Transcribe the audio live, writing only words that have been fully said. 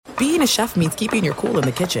being a chef means keeping your cool in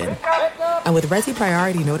the kitchen. And with Resi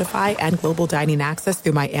Priority Notify and Global Dining Access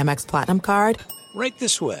through my Amex Platinum card, right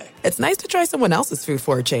this way. It's nice to try someone else's food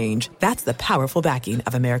for a change. That's the powerful backing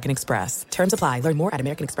of American Express. Terms apply. Learn more at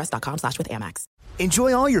americanexpress.com/withAmex.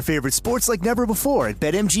 Enjoy all your favorite sports like never before at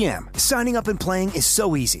BetMGM. Signing up and playing is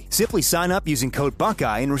so easy. Simply sign up using code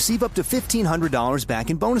Buckeye and receive up to $1,500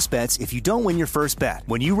 back in bonus bets if you don't win your first bet.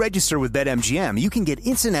 When you register with BetMGM, you can get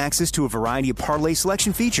instant access to a variety of parlay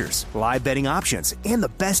selection features, live betting options, and the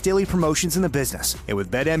best daily promotions in the business. And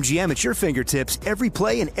with BetMGM at your fingertips, every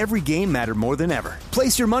play and every game matter more than ever.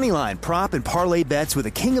 Place your moneyline, prop, and parlay bets with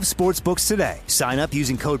the king of sportsbooks today. Sign up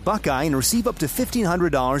using code Buckeye and receive up to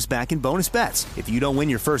 $1,500 back in bonus bets if you don't win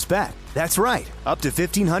your first bet. That's right, up to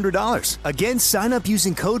 $1,500. Again, sign up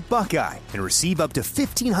using code Buckeye and receive up to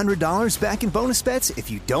 $1,500 back in bonus bets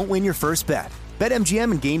if you don't win your first bet.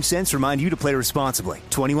 BetMGM and GameSense remind you to play responsibly.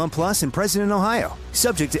 21 plus and present in Ohio.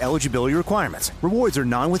 Subject to eligibility requirements. Rewards are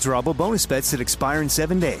non-withdrawable bonus bets that expire in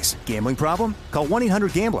 7 days. Gambling problem? Call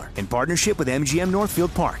 1-800-GAMBLER in partnership with MGM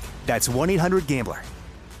Northfield Park. That's 1-800-GAMBLER.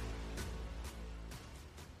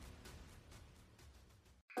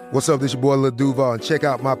 What's up, this your boy Lil Duval, and check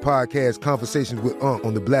out my podcast, Conversations with Unc,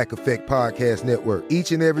 on the Black Effect Podcast Network.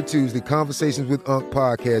 Each and every Tuesday, Conversations with Unc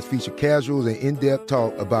podcast feature casuals and in-depth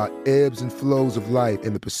talk about ebbs and flows of life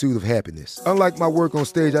and the pursuit of happiness. Unlike my work on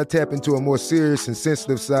stage, I tap into a more serious and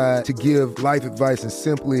sensitive side to give life advice and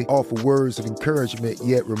simply offer words of encouragement,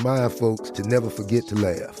 yet remind folks to never forget to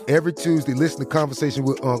laugh. Every Tuesday, listen to Conversation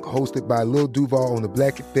with Unc, hosted by Lil Duval on the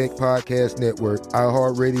Black Effect Podcast Network,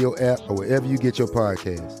 iHeartRadio app, or wherever you get your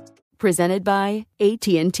podcasts. Presented by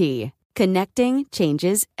AT&T. Connecting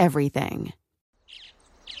changes everything.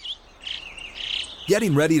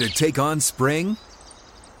 Getting ready to take on spring?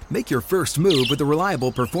 Make your first move with the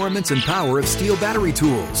reliable performance and power of Steel battery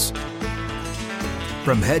tools.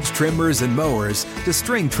 From hedge trimmers and mowers to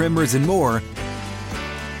string trimmers and more,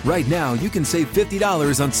 right now you can save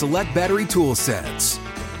 $50 on select battery tool sets.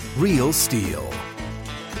 Real Steel.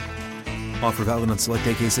 Offer valid on select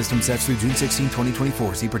AK system sets through June 16,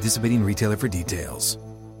 2024. See participating retailer for details.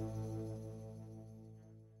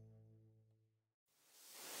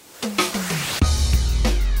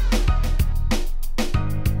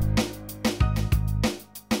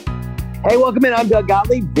 Hey, welcome in. I'm Doug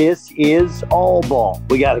Gottlieb. This is All Ball.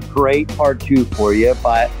 We got a great part two for you.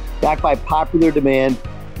 Back by popular demand,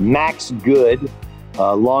 Max Good,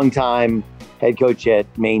 a longtime head coach at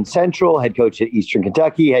Maine Central, head coach at Eastern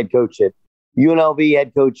Kentucky, head coach at UNLV,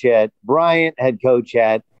 head coach at Bryant, head coach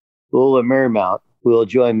at Loyola Marymount, will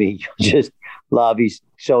join me. You'll just love. He's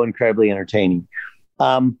so incredibly entertaining.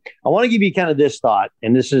 I want to give you kind of this thought,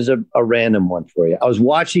 and this is a random one for you. I was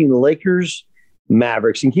watching the Lakers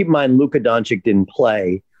Mavericks, and keep in mind Luka Doncic didn't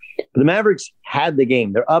play, but the Mavericks had the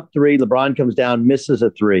game. They're up 3. LeBron comes down, misses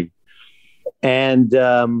a 3. And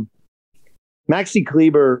Maxi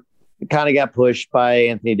Kleber kind of got pushed by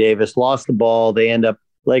Anthony Davis, lost the ball. They end up,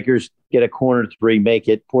 Lakers get a corner 3, make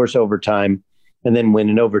it, force overtime, and then win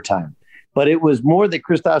in overtime. But it was more that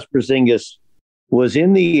Kristaps Porzingis was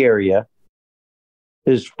in the area,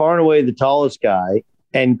 is far and away the tallest guy,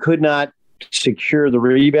 and could not secure the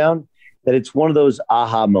rebound, that it's one of those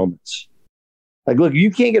aha moments. Like, look,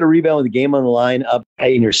 you can't get a rebound with the game on the line up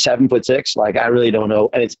and you're 7'6". Like, I really don't know.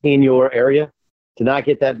 And it's in your area to not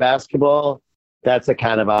get that basketball. That's a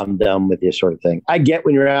kind of I'm done with you sort of thing. I get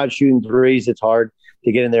when you're out shooting threes, it's hard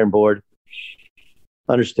to get in there and board.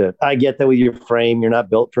 Understood. I get that with your frame, you're not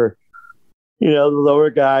built for, the lower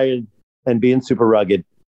guy and being super rugged.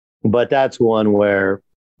 But that's one where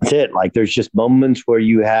that's it. Like, there's just moments where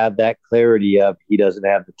you have that clarity of he doesn't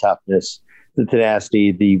have the toughness, the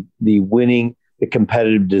tenacity, the winning, the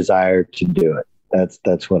competitive desire to do it.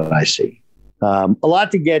 That's what I see. A lot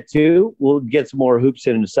to get to. We'll get some more hoops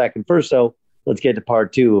in a second. First, so let's get to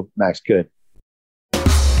part 2 of Max Good.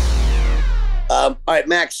 All right,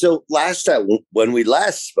 Max. So last time when we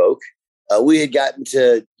last spoke, we had gotten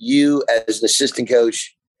to you as an assistant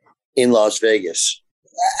coach in Las Vegas.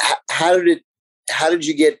 How did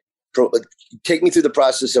you get? Take me through the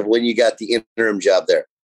process of when you got the interim job there.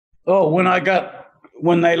 Oh,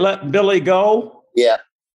 when they let Billy go. Yeah,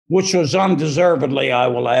 which was undeservedly, I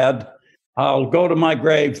will add. I'll go to my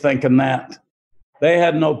grave thinking that they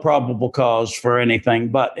had no probable cause for anything.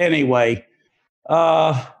 But anyway,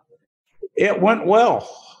 it went well.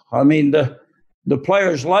 I mean, the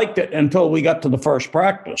players liked it until we got to the first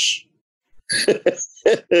practice.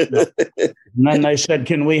 And then they said,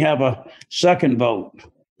 can we have a second vote?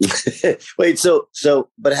 Wait,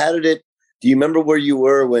 but how did it, do you remember where you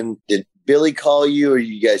were when did Billy call you, or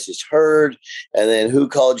you guys just heard? And then who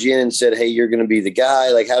called you in and said, hey, you're going to be the guy?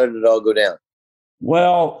 Like, how did it all go down?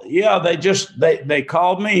 Well, yeah, they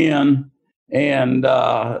called me in and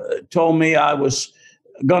told me I was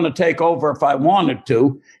going to take over if I wanted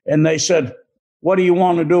to. And they said, what do you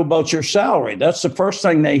want to do about your salary? That's the first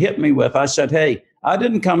thing they hit me with. I said, hey, I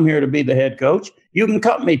didn't come here to be the head coach. You can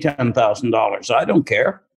cut me $10,000. I don't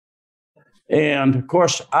care. And of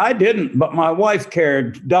course, I didn't, but my wife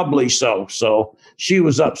cared doubly so. So she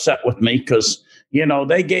was upset with me because,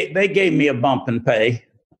 they gave me a bump in pay,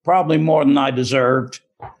 probably more than I deserved.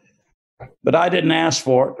 But I didn't ask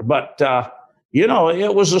for it. But,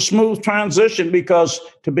 it was a smooth transition because,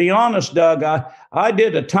 to be honest, Doug, I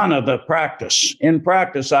did a ton of the practice. In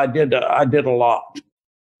practice, I did a lot,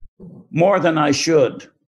 more than I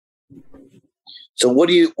should. So what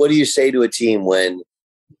do you say to a team when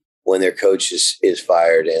their coach is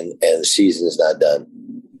fired and the season is not done?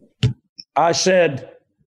 I said,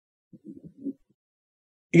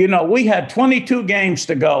 we had 22 games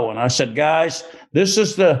to go. And I said, guys, this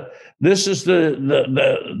is the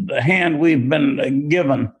hand we've been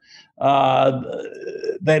given.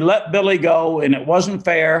 They let Billy go, and it wasn't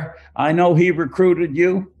fair. I know he recruited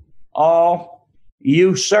you all.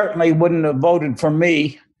 You certainly wouldn't have voted for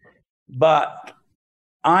me, but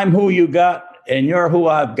I'm who you got, and you're who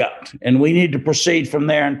I've got. And we need to proceed from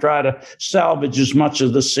there and try to salvage as much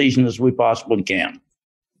of this season as we possibly can.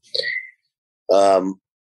 And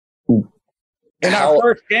our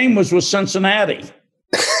first game was with Cincinnati.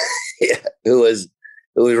 Yeah, it was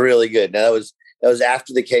really good. Now that was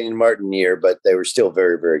after the Kenyon Martin year, but they were still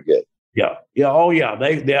very, very good. Yeah. Oh yeah.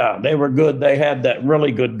 They were good. They had that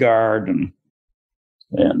really good guard, and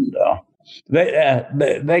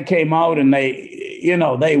they came out and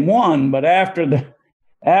they won. But after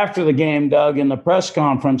the game, Doug, in the press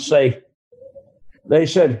conference, they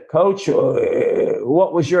said, Coach,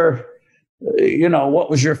 what was your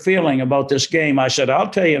feeling about this game? I said, I'll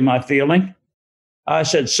tell you my feeling. I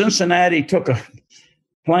said, Cincinnati took a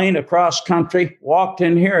plane across country, walked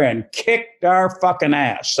in here and kicked our fucking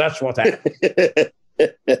ass. That's what happened.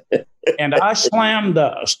 And I slammed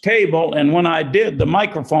the table, and when I did, the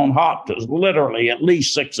microphone hopped literally at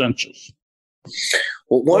least 6 inches.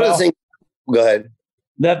 Well, one of the things. Go ahead.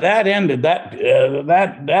 That ended.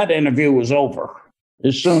 That interview was over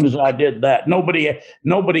as soon as I did that.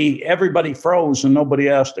 Everybody froze, and nobody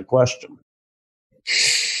asked a question.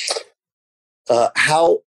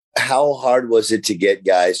 How hard was it to get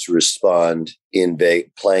guys to respond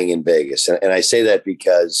playing in Vegas? And I say that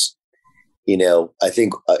because, I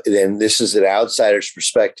think, and this is an outsider's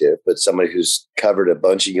perspective, but somebody who's covered a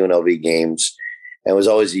bunch of UNLV games and was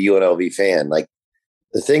always a UNLV fan. Like,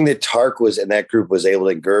 the thing that Tark was and that group was able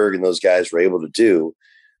to, Gerg and those guys were able to do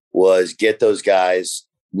was get those guys.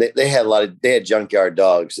 They had junkyard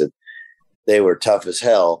dogs that they were tough as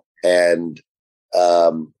hell. And,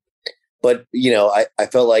 but, I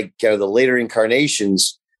felt like kind of the later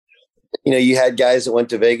incarnations, you had guys that went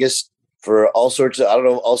to Vegas for all sorts of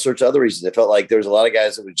other reasons. It felt like there was a lot of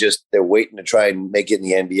guys that they're waiting to try and make it in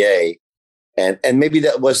the NBA. And maybe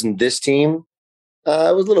that wasn't this team.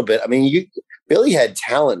 It was a little bit. I mean, Billy had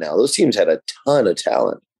talent now. Those teams had a ton of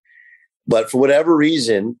talent. But for whatever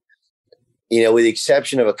reason, with the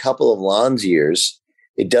exception of a couple of Lon's years,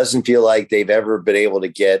 it doesn't feel like they've ever been able to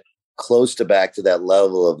get close to back to that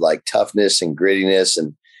level of like toughness and grittiness.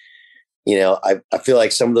 And, I feel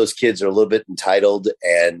like some of those kids are a little bit entitled,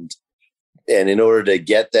 and in order to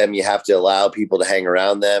get them, you have to allow people to hang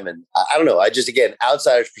around them. And I don't know. Again,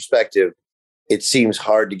 outsider's perspective, it seems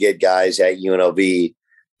hard to get guys at UNLV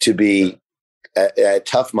to be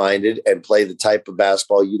tough-minded and play the type of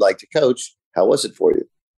basketball you like to coach. How was it for you?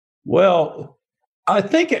 Well, I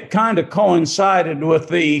think it kind of coincided with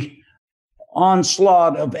the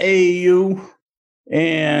onslaught of AAU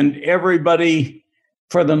and everybody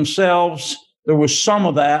for themselves. There was some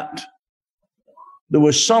of that,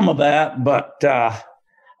 but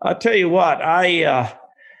I'll tell you what,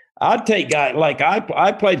 I'd take guys like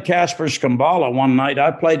I played Casper Skambala one night.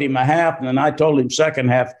 I played him a half, and then I told him second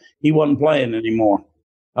half he wasn't playing anymore.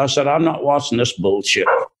 I said, I'm not watching this bullshit.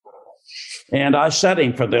 And I set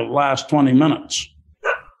him for the last 20 minutes.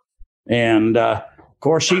 And of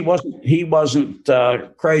course, he wasn't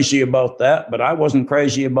crazy about that, but I wasn't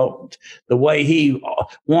crazy about the way he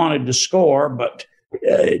wanted to score, but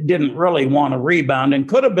didn't really want to rebound and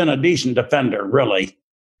could have been a decent defender, really.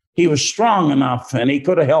 He was strong enough, and he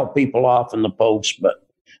could have helped people off in the post, but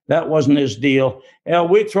that wasn't his deal.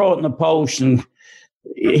 We'd throw it in the post, and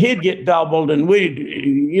he'd get doubled, and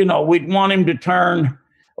we'd want him to turn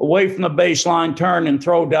away from the baseline, turn and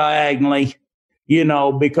throw diagonally.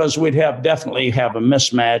 because we'd definitely have a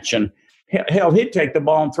mismatch. And hell, he'd take the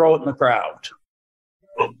ball and throw it in the crowd.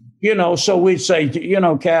 So we'd say,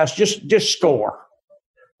 Cass, just score.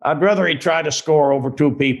 I'd rather he try to score over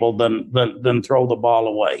two people than throw the ball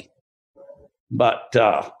away. But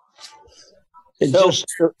so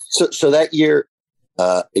that year,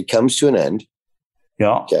 it comes to an end.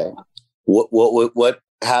 Yeah. Okay.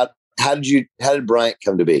 How did Bryant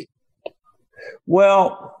come to be?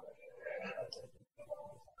 Well,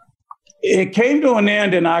 it came to an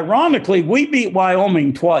end, and ironically, we beat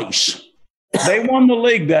Wyoming twice. They won the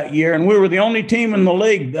league that year, and we were the only team in the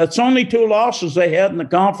league. That's only 2 losses they had in the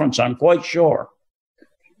conference, I'm quite sure.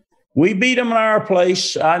 We beat them at our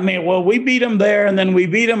place. We beat them there, and then we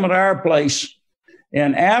beat them at our place.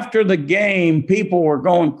 And after the game, people were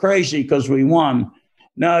going crazy because we won.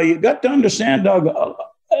 Now, you got to understand, Doug,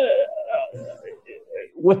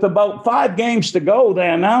 with about 5 games to go, they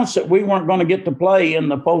announced that we weren't going to get to play in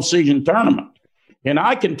the postseason tournament. And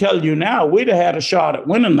I can tell you now, we'd have had a shot at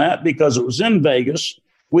winning that because it was in Vegas.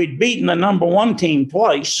 We'd beaten the number 1 team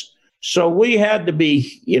twice. So we had to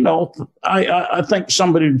be, I think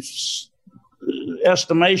somebody's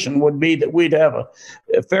estimation would be that we'd have a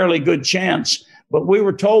fairly good chance. But we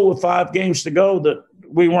were told with 5 games to go that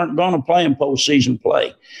we weren't going to play in postseason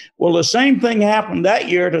play. Well, the same thing happened that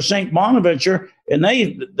year to St. Bonaventure, and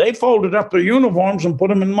they folded up their uniforms and put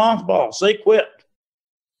them in mothballs. They quit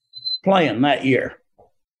playing that year.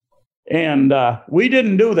 And we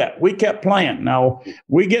didn't do that. We kept playing. Now,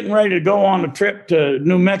 we're getting ready to go on a trip to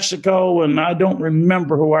New Mexico, and I don't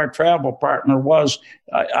remember who our travel partner was.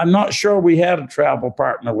 I'm not sure we had a travel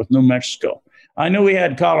partner with New Mexico. I knew we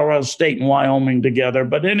had Colorado State and Wyoming together.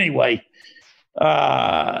 But anyway,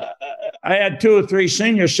 I had 2 or 3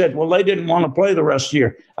 seniors said, well, they didn't want to play the rest of the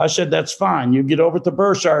year. I said, that's fine. You get over to the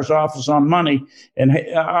Bursar's office on Monday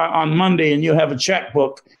and you have a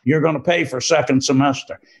checkbook. You're going to pay for second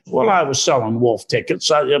semester. Well, I was selling Wolf tickets.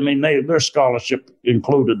 Their scholarship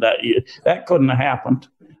included that. That couldn't have happened.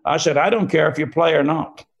 I said, I don't care if you play or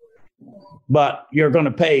not, but you're going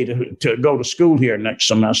to pay to go to school here next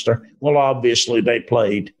semester. Well, obviously they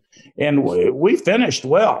played. And we finished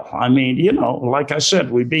well. Like I said,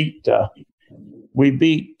 we beat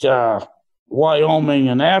Wyoming.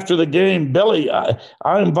 And after the game, Billy,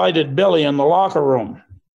 I invited Billy in the locker room.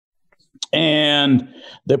 And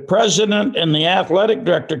the president and the athletic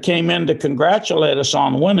director came in to congratulate us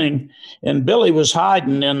on winning. And Billy was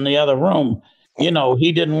hiding in the other room.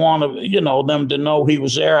 He didn't want them to know he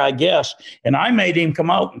was there, I guess. And I made him come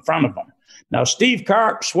out in front of them. Now, Steve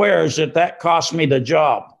Karp swears that cost me the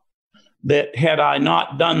job. That had I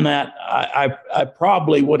not done that, I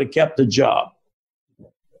probably would have kept the job.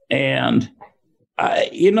 And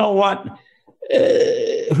you know what?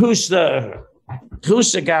 Who's the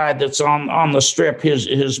guy that's on the strip?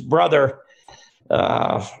 His brother.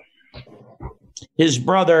 His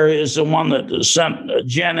brother is the one that sent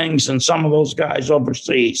Jennings and some of those guys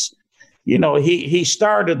overseas. He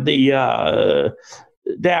started the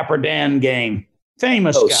Dapper Dan game.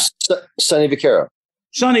 Famous guy. Sonny Vaccaro.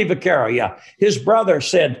 Sonny Vaccaro, yeah. His brother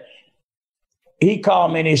said, he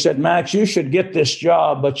called me and he said, Max, you should get this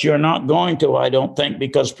job, but you're not going to, I don't think,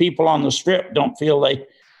 because people on the strip don't feel they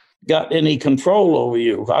got any control over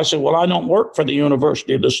you. I said, well, I don't work for the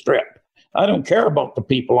University of the Strip. I don't care about the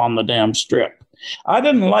people on the damn strip. I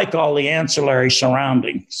didn't like all the ancillary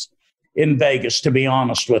surroundings in Vegas, to be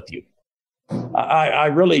honest with you. I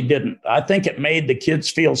really didn't. I think it made the kids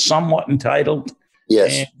feel somewhat entitled.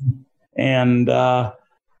 Yes. I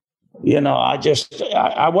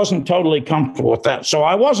wasn't totally comfortable with that. So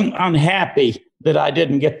I wasn't unhappy that I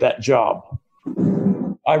didn't get that job.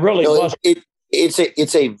 I really wasn't.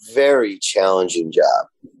 It's a very challenging job.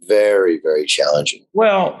 Very, very challenging.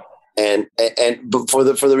 Well, and for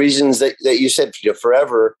the reasons that you said,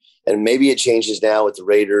 forever, and maybe it changes now with the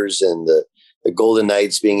Raiders and the Golden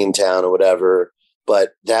Knights being in town or whatever,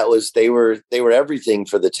 but they were everything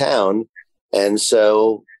for the town. And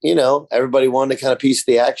so, everybody wanted to kind of piece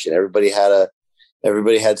the action. Everybody had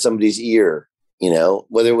somebody's ear,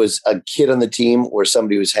 whether it was a kid on the team or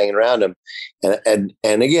somebody who was hanging around him. And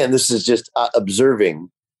again, this is just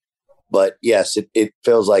observing, but yes, it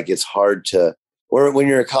feels like it's hard to, or when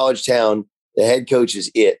you're a college town, the head coach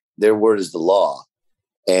is their word is the law.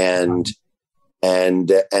 And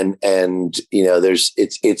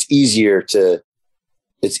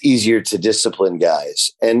it's easier to discipline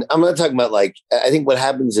guys. And I'm not talking about I think what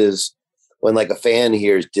happens is when a fan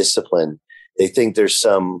hears discipline, they think there's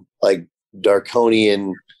some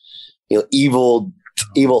draconian, evil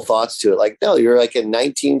thoughts to it. No, you're a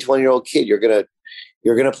 19, 20-year-old kid. You're going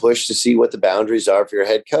to push to see what the boundaries are for your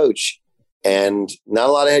head coach. And not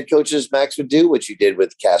a lot of head coaches, Max, would do what you did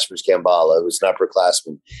with Kaspers Kambala, who's an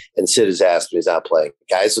upperclassman, and sit his ass when he's not playing.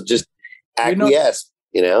 Guys will just acquiesce,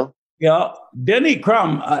 Yeah. Denny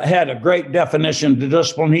Crum had a great definition to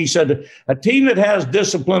discipline. He said, a team that has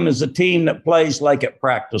discipline is a team that plays like it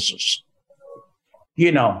practices.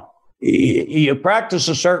 You practice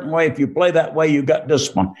a certain way. If you play that way, you got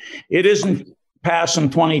discipline. It isn't passing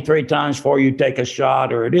 23 times before you take a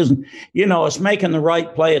shot, or it isn't, it's making the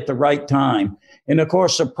right play at the right time. And of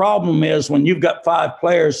course, the problem is when you've got 5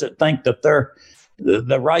 players that think that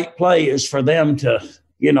the right play is for them to,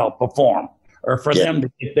 perform, or for them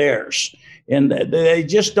to get theirs. And they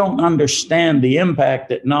just don't understand the impact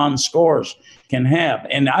that non-scores can have.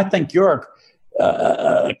 And I think you're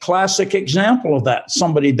a classic example of that,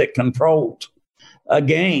 somebody that controlled a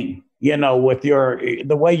game, with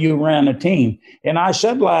the way you ran a team. And I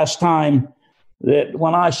said last time that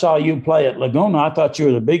when I saw you play at Laguna, I thought you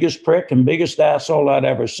were the biggest prick and biggest asshole I'd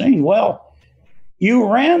ever seen. Well,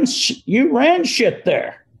 you ran shit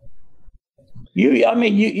there.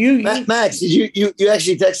 Max, did you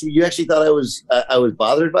actually text me? You actually thought I was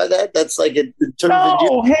bothered by that? That's like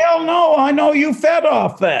hell no. I know you fed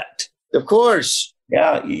off that. Of course.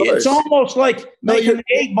 Yeah, it's almost like making an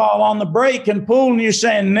 8-ball on the break and pulling you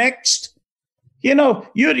saying next.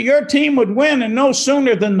 Your team would win, and no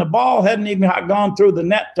sooner than the ball hadn't even gone through the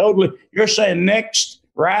net totally, you're saying next,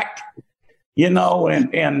 rack, no,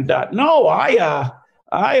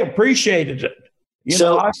 I appreciated it.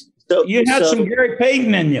 You had some Gary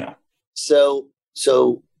Payton in you.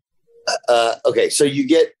 Okay, so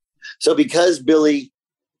because Billy.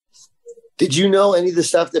 Did you know any of the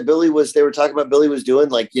stuff that they were talking about Billy was doing?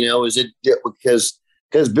 Like, is it because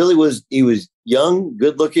Billy was young,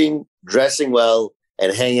 good looking, dressing well,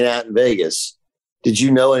 and hanging out in Vegas. Did you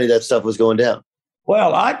know any of that stuff was going down?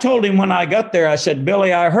 Well, I told him when I got there, I said,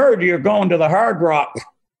 Billy, I heard you're going to the Hard Rock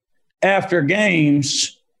after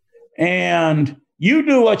games, and you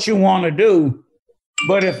do what you want to do.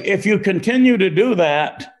 But if you continue to do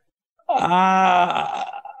that,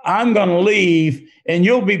 I'm going to leave, and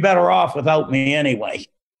you'll be better off without me anyway.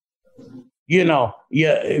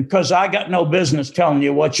 Because I got no business telling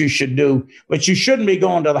you what you should do, but you shouldn't be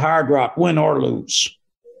going to the Hard Rock, win or lose,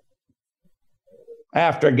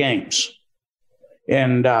 after games.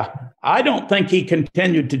 And I don't think he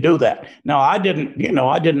continued to do that. Now, I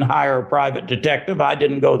didn't hire a private detective. I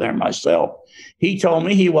didn't go there myself. He told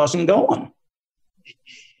me he wasn't going,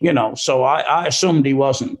 so I assumed he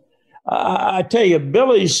wasn't. I tell you,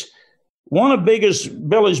 Billy's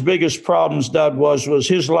biggest problems, Doug, was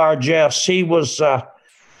his largesse. He was,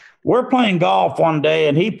 we're playing golf one day,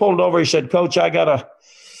 and he pulled over. He said, Coach, I gotta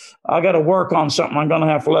work on something. I'm going to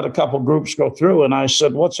have to let a couple groups go through. And I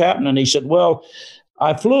said, what's happening? He said, well,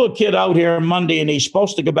 I flew a kid out here Monday, and he's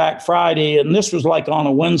supposed to go back Friday. And this was like on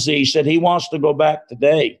a Wednesday. He said, he wants to go back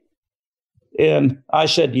today. And I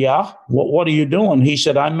said, yeah, what are you doing? He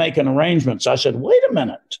said, I'm making arrangements. I said, wait a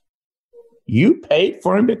minute. You paid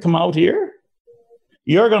for him to come out here?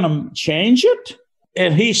 You're going to change it?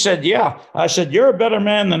 And he said, yeah. I said, you're a better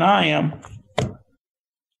man than I am.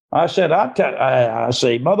 I said, I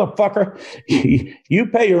say, motherfucker, you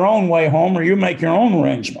pay your own way home, or you make your own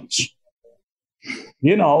arrangements.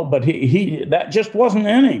 But he that just wasn't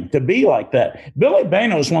in him to be like that. Billy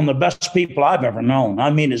Bayno is one of the best people I've ever known. I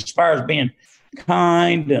mean, as far as being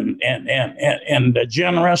kind and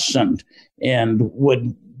generous and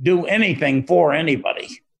would do anything for anybody.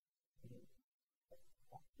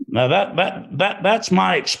 Now that's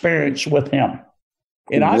my experience with him.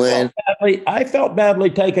 And I felt badly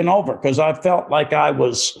taken over, because I felt like I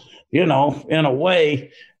was, in a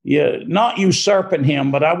way, not usurping him,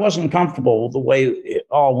 but I wasn't comfortable with the way it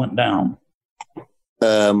all went down.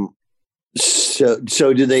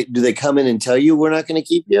 So do they come in and tell you we're not going to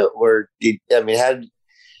keep you, or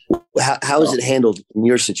how is it handled in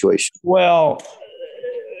your situation? Well,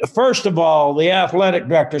 first of all, the athletic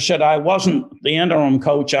director said I wasn't the interim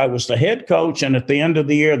coach. I was the head coach. And at the end of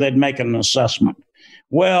the year, they'd make an assessment.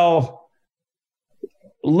 Well,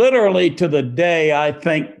 literally to the day, I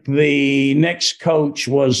think the next coach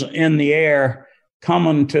was in the air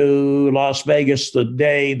coming to Las Vegas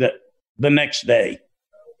the next day.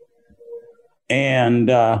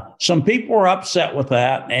 And some people were upset with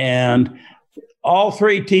that. And all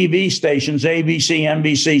 3 TV stations, ABC,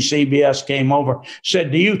 NBC, CBS, came over,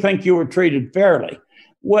 said, do you think you were treated fairly?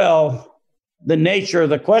 Well, the nature of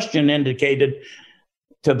the question indicated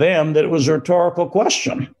to them that it was a rhetorical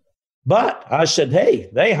question. But I said, hey,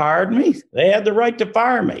 they hired me. They had the right to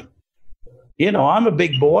fire me. I'm a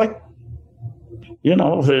big boy.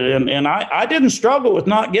 And I didn't struggle with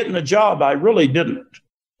not getting the job. I really didn't.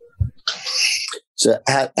 So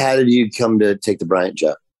how did you come to take the Bryant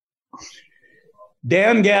job?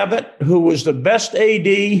 Dan Gavitt, who was the best AD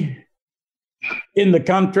in the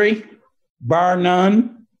country, bar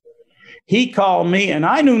none, he called me, and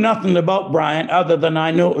I knew nothing about Bryant other than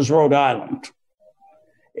I knew it was Rhode Island.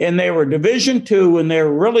 And they were Division II, and they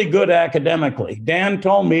were really good academically. Dan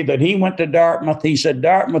told me that he went to Dartmouth. He said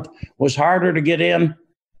Dartmouth was harder to get in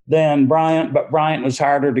than Bryant, but Bryant was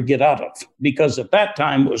harder to get out of because at that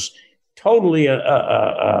time it was totally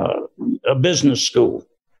a business school.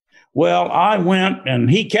 Well, I went,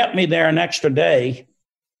 and he kept me there an extra day.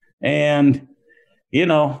 And, you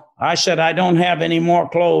know, I said, I don't have any more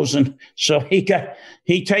clothes. And so he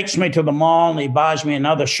takes me to the mall, and he buys me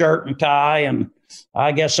another shirt and tie and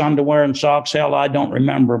I guess underwear and socks. Hell, I don't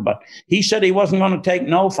remember. But he said he wasn't going to take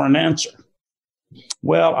no for an answer.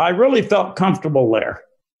 Well, I really felt comfortable there.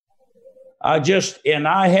 I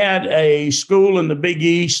had a school in the Big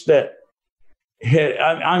East that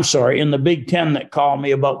in the Big Ten that called me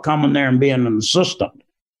about coming there and being an assistant.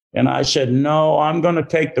 And I said, no, I'm going to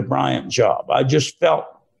take the Bryant job. I just felt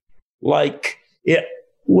like it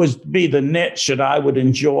would be the niche that I would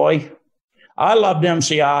enjoy. I loved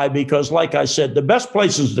MCI because, like I said, the best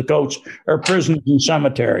places to coach are prisons and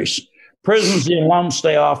cemeteries. Prisons, the alums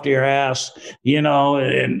stay off to your ass,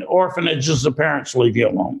 and orphanages, the parents leave you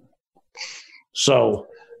alone. So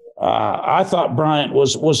I thought Bryant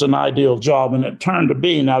was an ideal job, and it turned to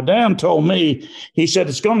be. Now, Dan told me, he said,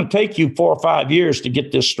 it's going to take you 4 or 5 years to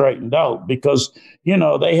get this straightened out because, they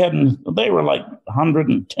were like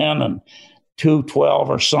 110 and 212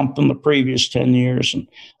 or something the previous 10 years. And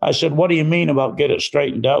I said, what do you mean about get it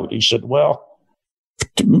straightened out? He said, well,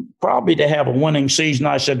 probably to have a winning season.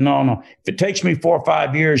 I said, no. If it takes me 4 or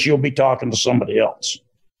 5 years, you'll be talking to somebody else.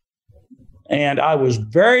 And I was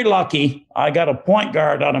very lucky. I got a point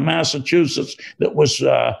guard out of Massachusetts that was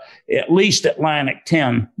at least Atlantic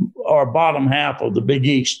 10 or bottom half of the Big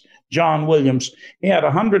East, John Williams. He had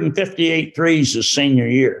 158 threes his senior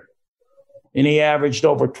year, and he averaged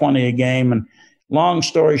over 20 a game. And long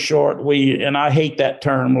story short, and I hate that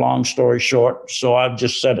term, long story short, so I've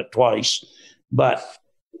just said it twice. But,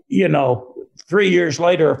 3 years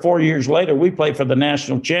later or 4 years later, we played for the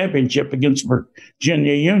national championship against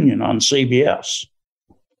Virginia Union on CBS.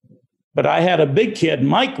 But I had a big kid,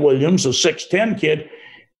 Mike Williams, a 6'10" kid.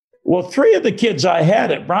 Well, 3 of the kids I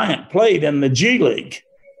had at Bryant played in the G League.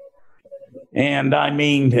 And I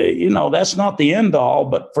mean, that's not the end all,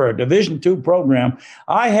 but for a Division II program,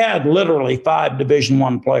 I had literally 5 Division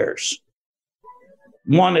I players,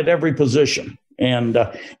 one at every position. And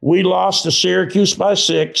we lost to Syracuse by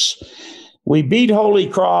 6. We beat Holy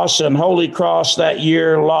Cross, and Holy Cross that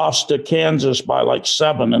year lost to Kansas by like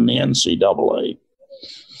 7 in the NCAA.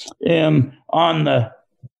 And on the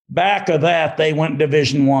back of that, they went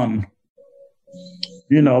Division I,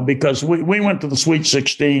 because we went to the Sweet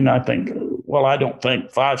 16, I think. Well, I don't think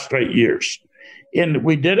 5 straight years. And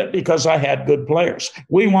we did it because I had good players.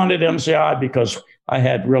 We wanted MCI because I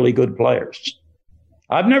had really good players.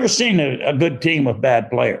 I've never seen a good team with bad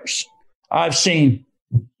players. I've seen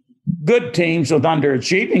good teams with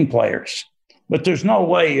underachieving players, but there's no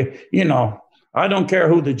way, I don't care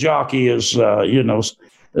who the jockey is,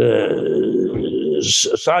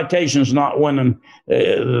 Citation's not winning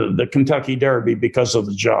the Kentucky Derby because of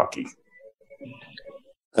the jockey.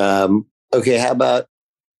 Okay, how about,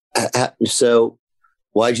 so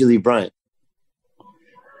why'd you leave Bryant?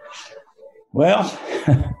 Well,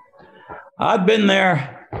 I've been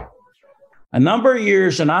there a number of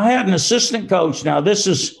years, and I had an assistant coach. Now, this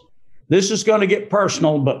is going to get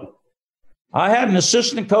personal, but I had an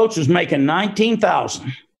assistant coach who was making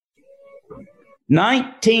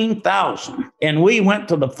 $19,000, and we went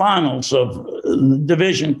to the finals of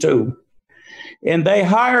Division II, and they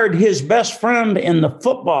hired his best friend in the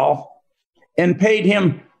football and paid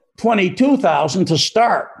him $22,000 to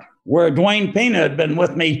start, where Dwayne Pena had been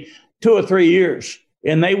with me 2 or 3 years,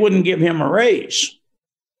 and they wouldn't give him a raise.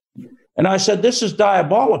 And I said, this is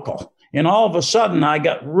diabolical. And all of a sudden, I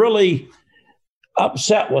got really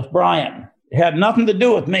upset with Bryant. It had nothing to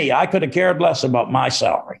do with me. I could have cared less about my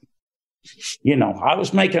salary. I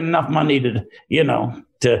was making enough money to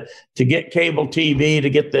get cable TV, to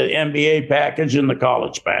get the NBA package and the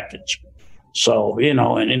college package. So,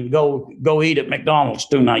 and go eat at McDonald's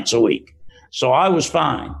 2 nights a week. So I was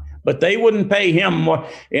fine. But they wouldn't pay him more.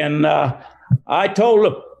 And I told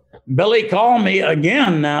him, Billy called me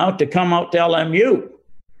again now to come out to LMU.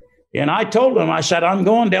 And I told him, I said, I'm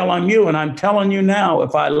going to LMU, and I'm telling you now,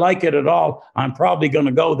 if I like it at all, I'm probably going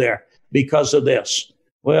to go there because of this.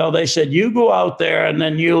 Well, they said, you go out there, and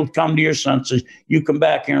then you'll come to your senses. You come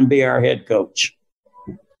back here and be our head coach.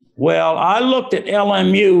 Well, I looked at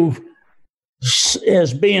LMU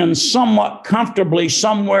as being somewhat comfortably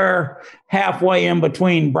somewhere halfway in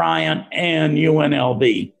between Bryant and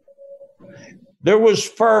UNLV. There was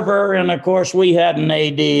fervor, and of course, we had an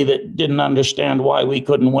AD that didn't understand why we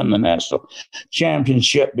couldn't win the national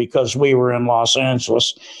championship because we were in Los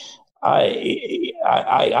Angeles.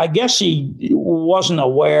 I guess he wasn't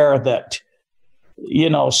aware that,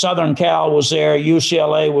 Southern Cal was there,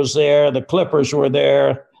 UCLA was there, the Clippers were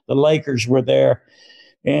there, the Lakers were there.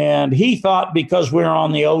 And he thought because we were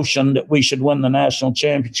on the ocean that we should win the national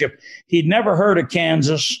championship. He'd never heard of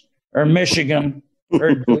Kansas or Michigan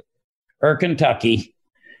or Kentucky,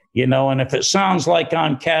 and if it sounds like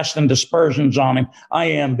I'm casting dispersions on him, I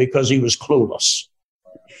am, because he was clueless,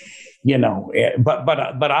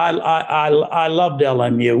 but I loved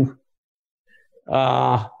LMU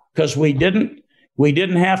because we didn't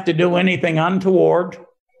have to do anything untoward.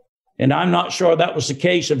 And I'm not sure that was the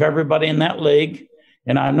case of everybody in that league.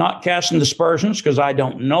 And I'm not casting dispersions because I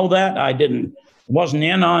don't know that. Wasn't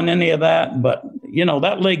in on any of that. But,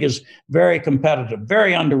 that league is very competitive,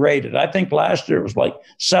 very underrated. I think last year it was like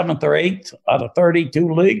 7th or 8th out of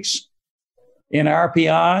 32 leagues in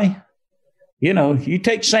RPI. You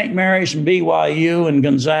take St. Mary's and BYU and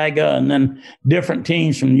Gonzaga and then different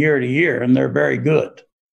teams from year to year, and they're very good.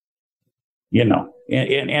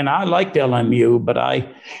 And I liked LMU, but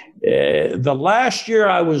the last year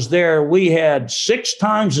I was there, we had 6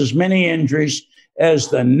 times as many injuries as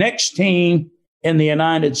the next team in the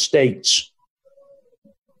United States.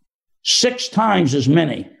 6 times as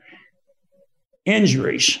many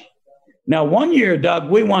injuries. Now, one year, Doug,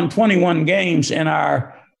 we won 21 games, and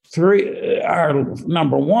our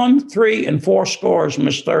number 1, 3, and 4 scorers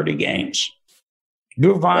missed 30 games.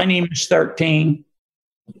 Drew Viney missed 13.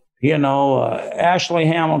 Ashley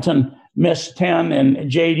Hamilton missed 10, and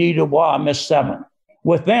J.D. Dubois missed 7.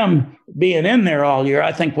 With them being in there all year,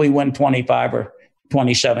 I think we win 25 or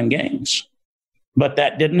 27 games. But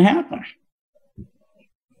that didn't happen.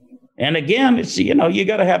 And again, it's, you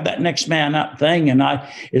got to have that next man up thing. And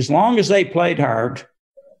as long as they played hard,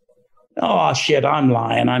 I'm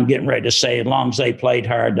lying. I'm getting ready to say, as long as they played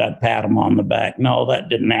hard, I'd pat them on the back. No, that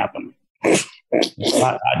didn't happen.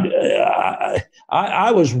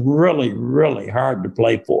 I was really, really hard to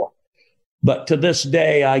play for. But to this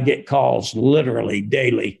day, I get calls literally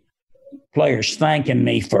daily, players thanking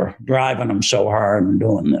me for driving them so hard and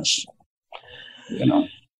doing this.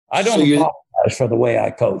 I don't apologize for the way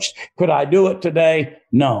I coached. Could I do it today?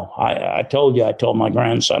 No. I told my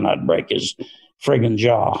grandson I'd break his friggin'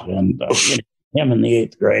 jaw. And him in the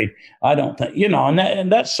 8th grade, I don't think,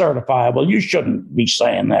 and that's certifiable. You shouldn't be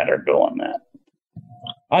saying that or doing that.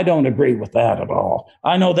 I don't agree with that at all.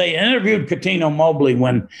 I know they interviewed Cuttino Mobley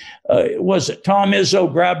when, was it Tom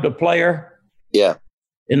Izzo grabbed a player? Yeah.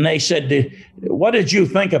 And they said, what did you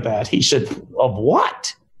think of that? He said, of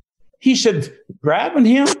what? He said, grabbing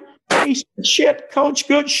him? He said, shit, Coach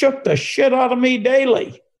Good shook the shit out of me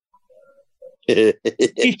daily.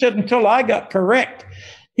 He said, until I got correct.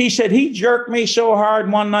 He said, he jerked me so hard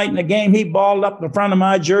one night in the game, he balled up the front of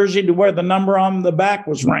my jersey to where the number on the back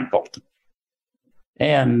was wrinkled.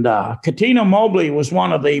 And Cuttino Mobley was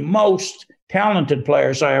one of the most talented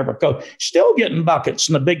players I ever coached. Still getting buckets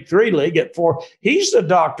in the Big 3 league at 4. He's the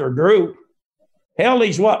Dr. Drew. Hell,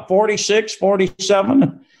 he's 46,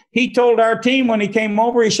 47. He told our team when he came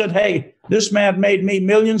over, he said, hey, this man made me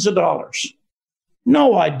millions of dollars.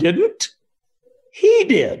 No, I didn't. He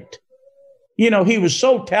did. He was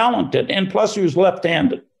so talented, and plus he was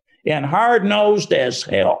left-handed and hard-nosed as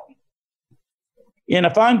hell. And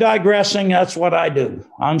if I'm digressing, that's what I do.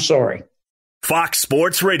 I'm sorry. Fox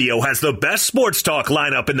Sports Radio has the best sports talk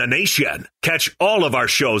lineup in the nation. Catch all of our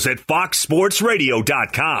shows at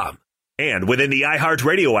foxsportsradio.com. And within the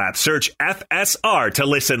iHeartRadio app, search FSR to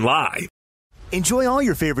listen live. Enjoy all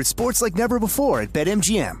your favorite sports like never before at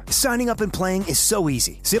BetMGM. Signing up and playing is so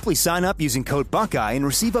easy. Simply sign up using code Buckeye and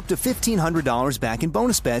receive up to $1,500 back in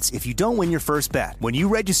bonus bets if you don't win your first bet. When you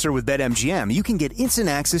register with BetMGM, you can get instant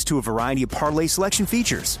access to a variety of parlay selection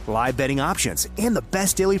features, live betting options, and the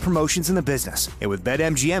best daily promotions in the business. And with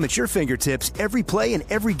BetMGM at your fingertips, every play and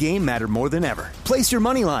every game matter more than ever. Place your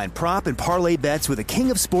moneyline, prop, and parlay bets with the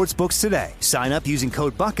king of sportsbooks today. Sign up using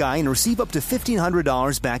code Buckeye and receive up to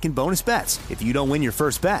 $1,500 back in bonus bets if you don't win your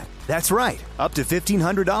first bet. That's right, up to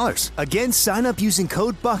 $1,500. Again, sign up using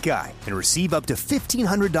code Buckeye and receive up to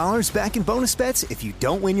 $1,500 back in bonus bets if you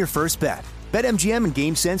don't win your first bet. BetMGM and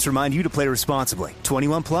GameSense remind you to play responsibly.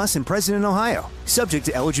 21 plus and present in Ohio. Subject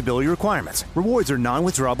to eligibility requirements. Rewards are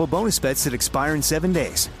non-withdrawable bonus bets that expire in 7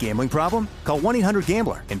 days. Gambling problem? Call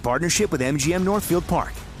 1-800-GAMBLER in partnership with MGM Northfield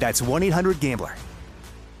Park. That's 1-800-GAMBLER.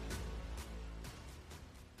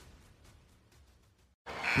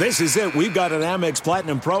 This is it. We've got an Amex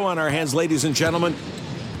Platinum Pro on our hands, ladies and gentlemen.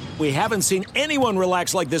 We haven't seen anyone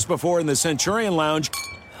relax like this before in the Centurion Lounge.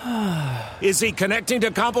 Is he connecting to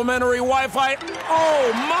complimentary Wi-Fi?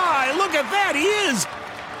 Oh, my. Look at that. He is.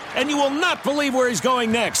 And you will not believe where he's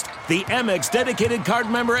going next. The Amex dedicated card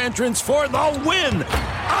member entrance for the win.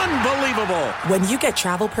 Unbelievable. When you get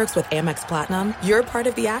travel perks with Amex Platinum, you're part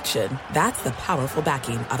of the action. That's the powerful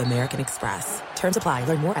backing of American Express. Terms apply.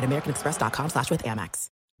 Learn more at americanexpress.com/withAmex.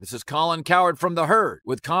 This is Colin Cowherd from The Herd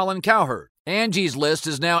with Colin Cowherd. Angie's List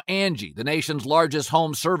is now Angie, the nation's largest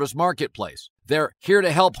home service marketplace. They're here to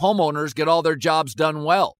help homeowners get all their jobs done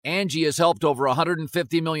well. Angie has helped over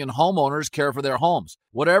 150 million homeowners care for their homes.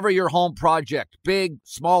 Whatever your home project, big,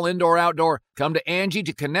 small, indoor, outdoor, come to Angie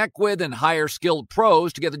to connect with and hire skilled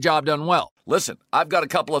pros to get the job done well. Listen, I've got a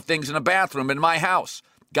couple of things in a bathroom in my house.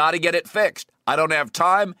 Got to get it fixed. I don't have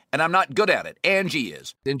time, and I'm not good at it. Angie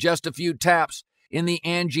is. In just a few taps, in the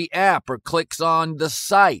Angie app or clicks on the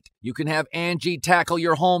site, you can have Angie tackle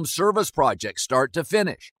your home service project start to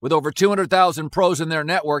finish. With over 200,000 pros in their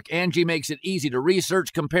network, Angie makes it easy to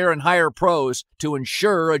research, compare, and hire pros to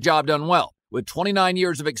ensure a job done well. With 29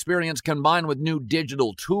 years of experience combined with new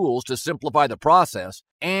digital tools to simplify the process,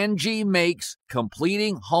 Angie makes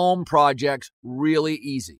completing home projects really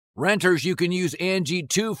easy. Renters, you can use Angie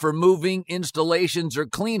too for moving, installations, or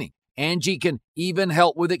cleaning. Angie can even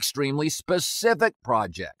help with extremely specific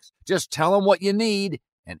projects. Just tell them what you need,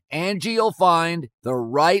 and Angie will find the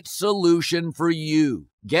right solution for you.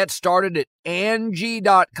 Get started at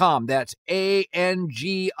Angie.com. That's ANGI.com,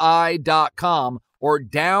 or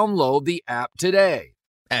download the app today.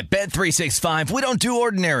 At Bet365, we don't do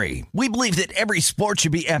ordinary. We believe that every sport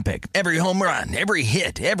should be epic. Every home run, every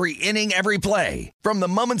hit, every inning, every play. From the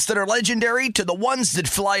moments that are legendary to the ones that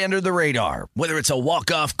fly under the radar. Whether it's a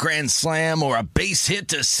walk-off grand slam or a base hit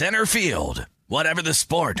to center field. Whatever the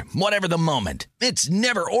sport, whatever the moment. It's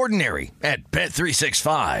never ordinary at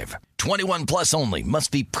Bet365. 21 plus only. Must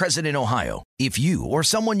be present in Ohio. If you or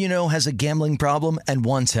someone you know has a gambling problem and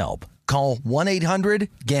wants help, call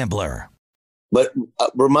 1-800-GAMBLER. But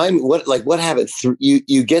remind me, what happened?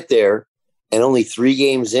 You get there, and only 3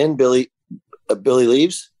 games in, Billy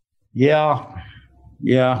leaves? Yeah.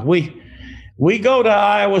 We go to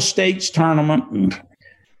Iowa State's tournament, and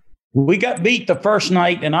we got beat the first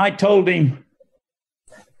night, and I told him,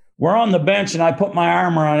 we're on the bench, and I put my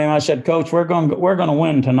arm around him. I said, Coach, we're going to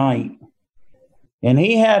win tonight. And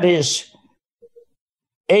he had his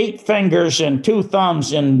 8 fingers and 2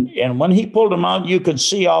 thumbs, and when he pulled them out, you could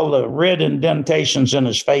see all the red indentations in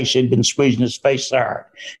his face. He'd been squeezing his face hard.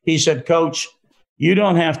 He said, Coach, you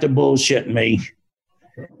don't have to bullshit me.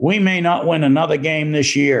 We may not win another game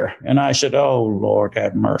this year. And I said, oh, Lord,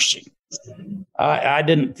 have mercy. I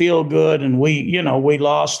didn't feel good, and we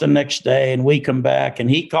lost the next day, and we come back, and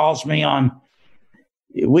he calls me on.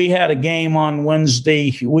 We had a game on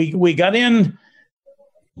Wednesday. We got in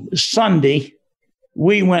Sunday.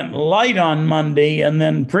 We went light on Monday and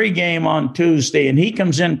then pregame on Tuesday. And he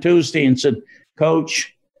comes in Tuesday and said,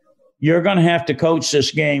 Coach, you're going to have to coach this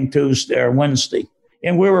game Tuesday or Wednesday.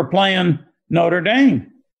 And we were playing Notre Dame.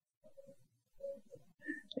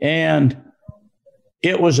 And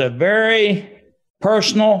it was a very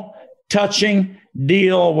personal, touching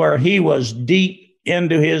deal where he was deep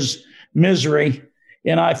into his misery.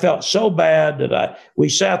 And I felt so bad that we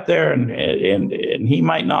sat there, and he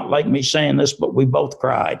might not like me saying this, but we both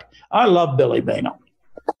cried. I love Billy Bano.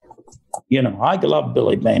 I love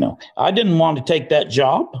Billy Bano. I didn't want to take that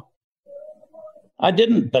job. I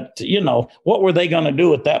didn't, but, what were they going to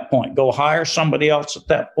do at that point? Go hire somebody else at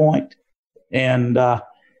that point? And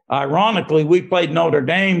ironically, we played Notre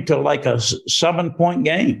Dame till like a 7-point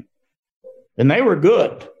game. And they were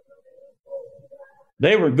good.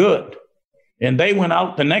 And they went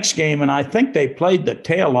out the next game, and I think they played the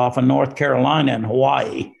tail off of North Carolina and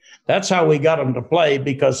Hawaii. That's how we got them to play,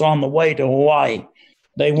 because on the way to Hawaii,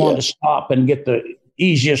 they wanted to stop and get the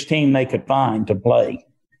easiest team they could find to play.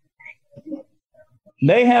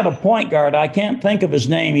 They had a point guard. I can't think of his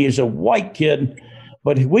name. He's a white kid,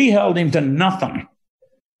 but we held him to nothing,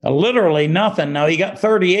 literally nothing. Now, he got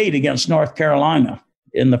 38 against North Carolina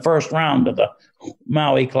in the first round of the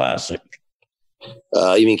Maui Classic.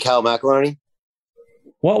 You mean Kyle McIlharney?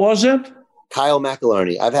 What was it? Kyle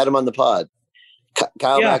McIlharney. I've had him on the pod.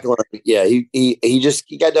 Kyle McIlharney. Yeah, he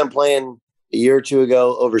got done playing a year or two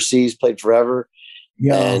ago overseas, played forever.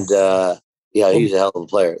 Yeah. And he's a hell of a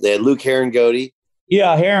player. They had Luke Herringody.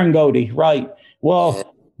 Yeah, Herringody, right.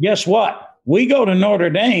 Well, guess what? We go to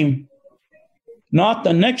Notre Dame not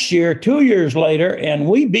the next year, 2 years later, and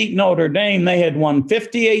we beat Notre Dame. They had won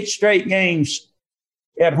 58 straight games.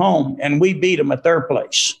 at home, and we beat them at their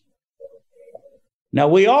place. Now,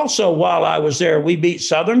 we also, while I was there, we beat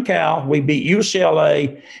Southern Cal, we beat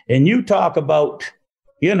UCLA, and you talk about,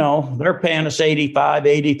 they're paying us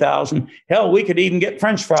 $80,000. Hell, we could even get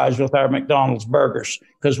French fries with our McDonald's burgers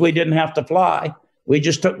because we didn't have to fly. We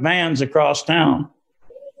just took vans across town.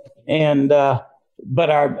 And but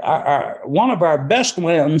our one of our best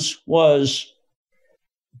wins was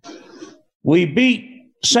we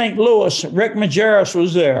beat St. Louis. Rick Majerus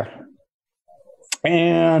was there.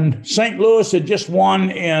 And St. Louis had just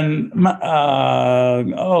won in,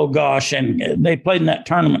 and they played in that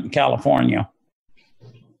tournament in California.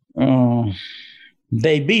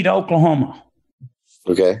 They beat Oklahoma.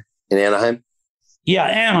 Okay. In Anaheim? Yeah,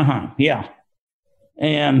 Anaheim. Yeah.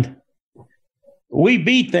 And we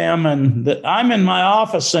beat them. And I'm in my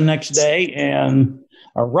office the next day, and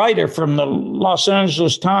a writer from the Los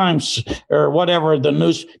Angeles Times or whatever, the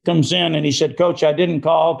news comes in, and he said, Coach, I didn't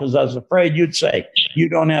call because I was afraid you'd say you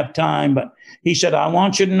don't have time. But he said, I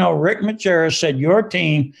want you to know Rick Majerus said your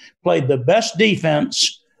team played the best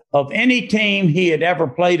defense of any team he had ever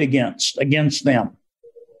played against them.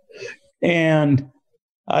 And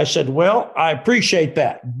I said, well, I appreciate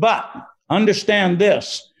that. But understand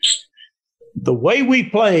this. The way we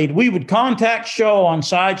played, we would contact show on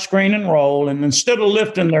side screen and roll, and instead of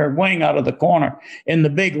lifting their wing out of the corner in the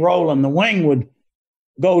big roll, and the wing would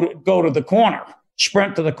go to the corner,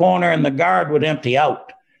 sprint to the corner, and the guard would empty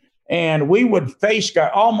out. And we would face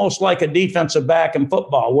guard almost like a defensive back in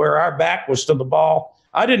football, where our back was to the ball.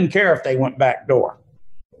 I didn't care if they went back door,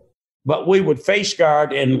 but we would face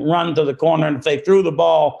guard and run to the corner. And if they threw the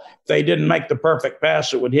ball, if they didn't make the perfect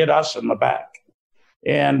pass, it would hit us in the back.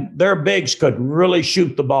 And their bigs could really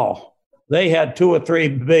shoot the ball. They had 2 or 3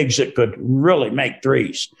 bigs that could really make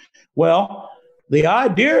threes. Well, the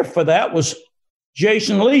idea for that was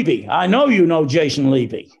Jason Levy. I know you know Jason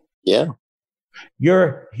Levy. Yeah.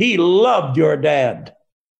 He loved your dad.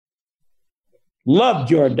 Loved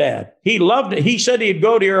your dad. He loved it. He said he'd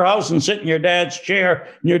go to your house and sit in your dad's chair,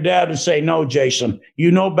 and your dad would say, no, Jason, you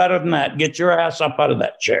know better than that. Get your ass up out of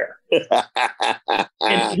that chair.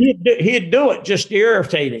 And he'd do it just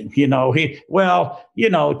irritating,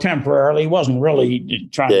 temporarily. He wasn't really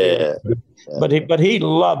trying to do it. But he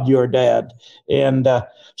loved your dad. And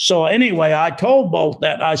so anyway, I told Bolt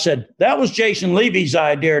that. I said, that was Jason Levy's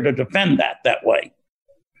idea to defend that way.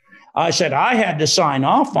 I said, I had to sign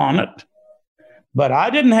off on it, but I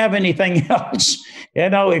didn't have anything else.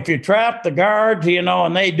 If you trap the guard,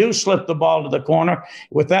 and they do slip the ball to the corner,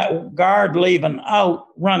 with that guard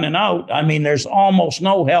running out, there's almost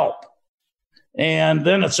no help. And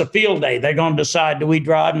then it's a field day. They're going to decide, do we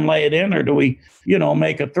drive and lay it in, or do we,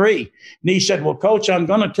 make a three? And he said, well, Coach, I'm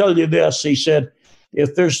going to tell you this. He said,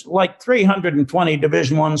 if there's like 320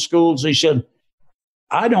 Division I schools, he said,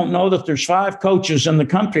 I don't know that there's 5 coaches in the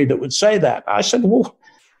country that would say that. I said, well,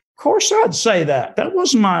 of course I'd say that. That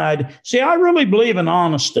wasn't my idea. See, I really believe in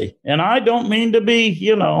honesty, and I don't mean to be,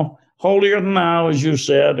 holier than thou, as you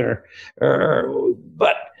said,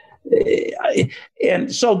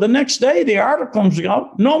 and so the next day the article comes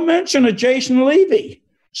out, no mention of Jason Levy.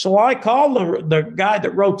 So I called the guy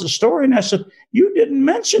that wrote the story, and I said, you didn't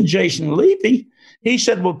mention Jason Levy. He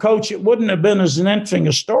said, well, Coach, it wouldn't have been as interesting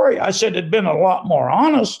a story. I said, it'd been a lot more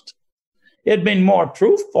honest. It'd been more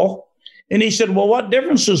truthful. And he said, well, what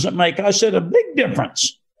difference does it make? I said, a big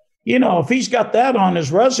difference. If he's got that on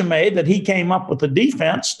his resume, that he came up with the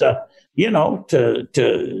defense to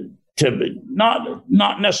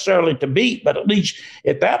not necessarily to beat, but at least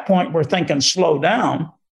at that point, we're thinking slow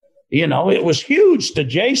down. It was huge to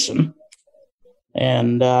Jason.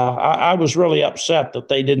 And I was really upset that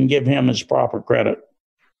they didn't give him his proper credit.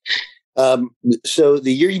 So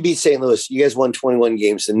the year you beat St. Louis, you guys won 21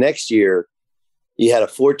 games. The next year, you had a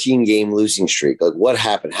 14-game losing streak. Like, what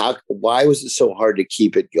happened? Why was it so hard to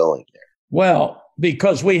keep it going there? Well,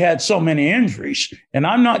 because we had so many injuries. And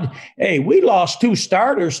we lost 2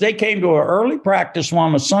 starters. They came to an early practice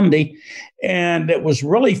on a Sunday, and it was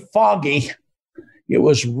really foggy.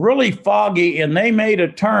 And they made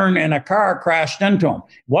a turn, and a car crashed into them.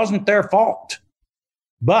 It wasn't their fault.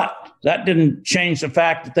 But that didn't change the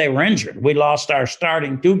fact that they were injured. We lost our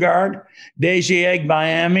starting 2 guard, Daisy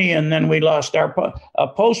Egbayami, and then we lost our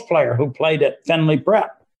post player who played at Findlay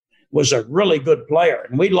Prep, was a really good player.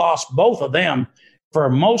 And we lost both of them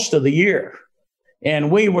for most of the year.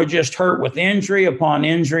 And we were just hurt with injury upon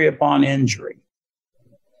injury upon injury.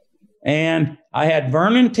 And I had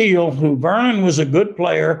Vernon Teal, Vernon was a good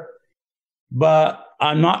player, but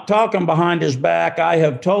I'm not talking behind his back. I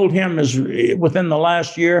have told him within the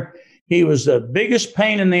last year, he was the biggest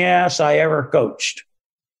pain in the ass I ever coached.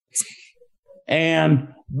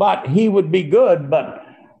 But he would be good, but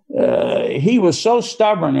he was so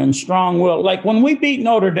stubborn and strong-willed. Like when we beat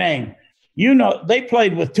Notre Dame, they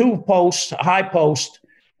played with 2 posts, high posts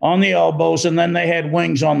on the elbows, and then they had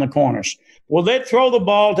wings on the corners. Well, they'd throw the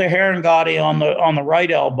ball to Herangati on the right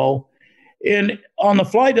elbow, and on the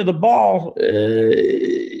flight of the ball,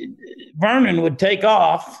 Vernon would take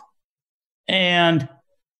off and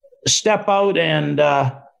step out and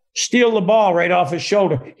steal the ball right off his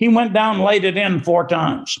shoulder. He went down and laid it in 4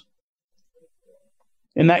 times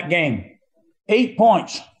in that game. 8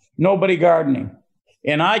 points, nobody guarding him.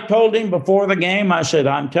 And I told him before the game, I said,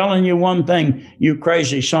 I'm telling you one thing, you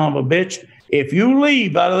crazy son of a bitch. If you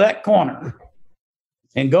leave out of that corner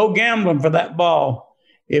and go gambling for that ball,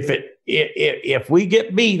 if we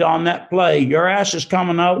get beat on that play, your ass is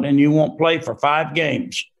coming out and you won't play for 5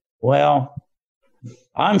 games. Well,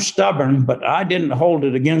 I'm stubborn, but I didn't hold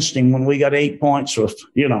it against him when we got 8 points with,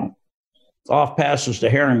 off passes to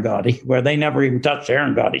Herangati, where they never even touched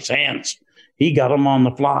Herangati's hands. He got them on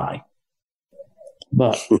the fly.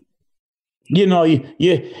 But,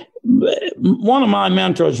 one of my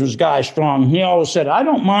mentors was Guy Strong. He always said, I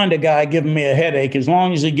don't mind a guy giving me a headache as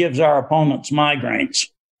long as he gives our opponents migraines.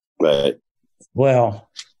 Right. Well,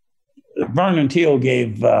 Vernon Teal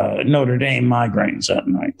gave Notre Dame migraines that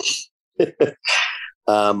night.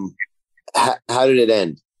 How did it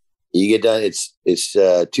end? You get done. It's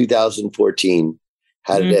 2014.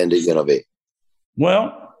 How did it end at UNLV?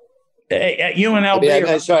 Well, at UNLV.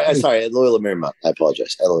 I'm sorry. At Loyola Marymount. I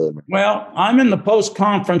apologize. Well, I'm in the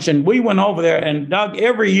post-conference, and we went over there. And, Doug,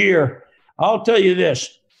 every year, I'll tell you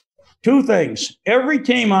this, 2 things. Every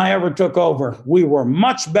team I ever took over, we were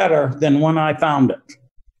much better than when I found it.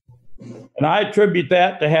 And I attribute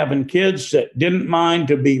that to having kids that didn't mind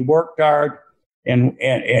to be worked hard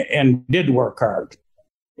and did work hard.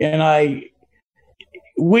 And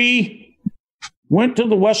we went to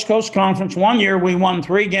the West Coast Conference. One year we won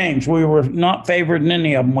 3 games. We were not favored in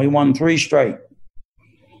any of them. We won 3 straight.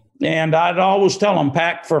 And I'd always tell them,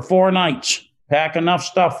 pack for 4 nights. Pack enough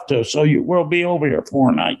stuff we'll be over here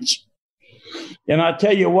 4 nights. And I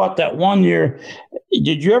tell you what, that one year,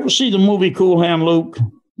 did you ever see the movie Cool Hand Luke?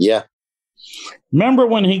 Yeah. Remember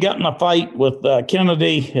when he got in a fight with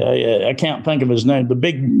Kennedy? I can't think of his name. The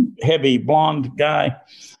big, heavy, blonde guy.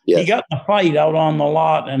 Yes. He got in a fight out on the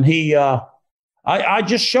lot, and I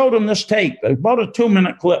just showed him this tape, about a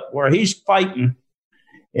 2-minute clip where he's fighting,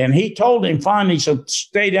 and he told him finally, he said,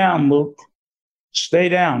 stay down, Luke. Stay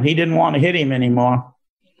down. He didn't want to hit him anymore.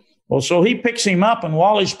 Well, so he picks him up, and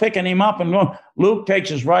while he's picking him up, and Luke takes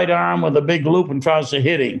his right arm with a big loop and tries to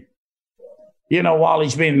hit him. While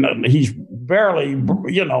he's barely,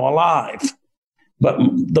 alive. But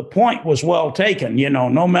the point was well taken.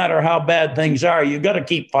 No matter how bad things are, you got to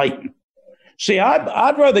keep fighting. See,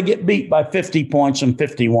 I'd rather get beat by 50 points than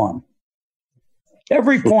 51.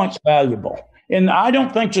 Every point's valuable. And I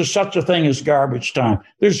don't think there's such a thing as garbage time.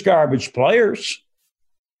 There's garbage players.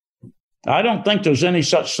 I don't think there's any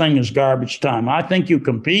such thing as garbage time. I think you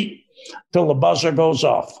compete till the buzzer goes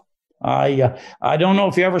off. I don't know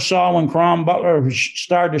if you ever saw when Crom Butler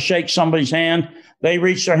started to shake somebody's hand, they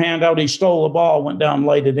reached their hand out, he stole the ball, went down,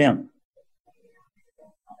 laid it in.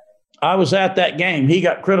 I was at that game. He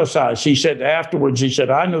got criticized. He said afterwards,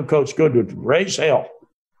 I knew Coach Good would raise hell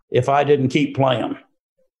if I didn't keep playing.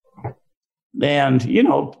 And,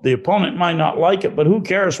 the opponent might not like it, but who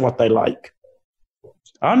cares what they like?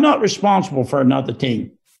 I'm not responsible for another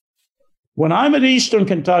team. When I'm at Eastern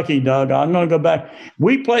Kentucky, Doug, I'm going to go back.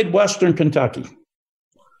 We played Western Kentucky.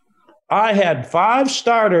 I had 5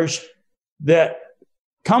 starters that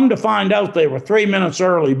come to find out they were 3 minutes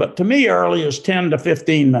early, but to me, early is 10 to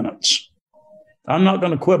 15 minutes. I'm not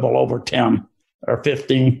going to quibble over 10 or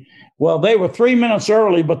 15. Well, they were 3 minutes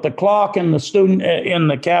early, but the clock in the student in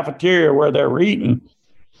the cafeteria where they were eating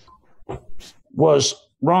was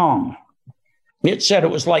wrong. It said it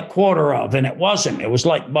was like quarter of, and it wasn't. It was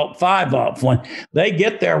like about 5 of. When they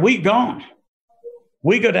get there, we gone.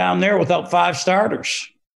 We go down there without 5 starters.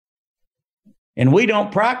 And we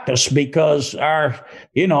don't practice because I'm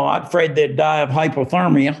afraid they'd die of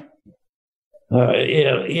hypothermia,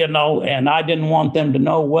 and I didn't want them to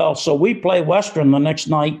know well. So we play Western the next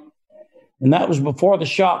night, and that was before the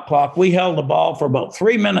shot clock. We held the ball for about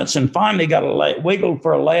 3 minutes and finally got wiggled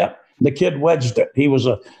for a layup. The kid wedged it. He was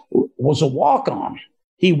a walk-on.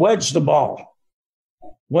 He wedged the ball.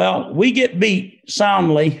 Well, we get beat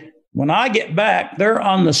soundly. When I get back, they're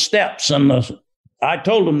on the steps, and I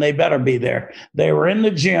told them they better be there. They were in the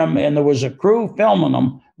gym, and there was a crew filming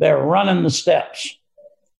them. They were running the steps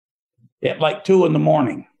at like 2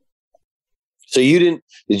 a.m. So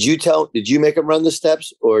did you make them run the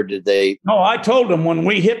steps, or did they? No, I told them when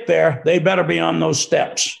we hit there, they better be on those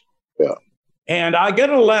steps. Yeah. And I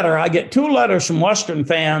get 2 letters from Western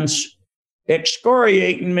fans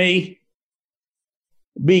excoriating me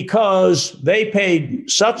because they paid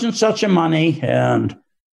such and such a money and,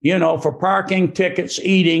 for parking, tickets,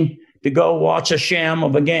 eating to go watch a sham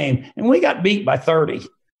of a game. And we got beat by 30.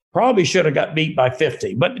 Probably should have got beat by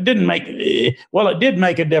 50, but it didn't it did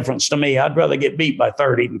make a difference to me. I'd rather get beat by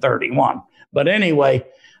 30 than 31. But anyway,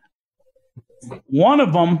 one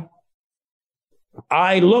of them,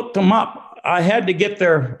 I looked them up. I had to get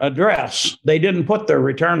their address. They didn't put their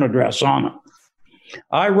return address on it.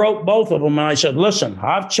 I wrote both of them and I said, listen,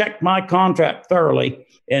 I've checked my contract thoroughly,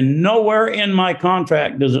 and nowhere in my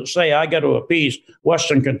contract does it say I got to appease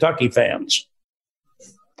Western Kentucky fans.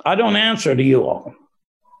 I don't answer to you all.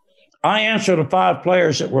 I answer to 5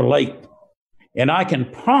 players that were late. And I can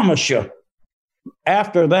promise you,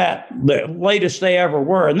 after that, the latest they ever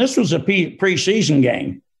were, and this was a preseason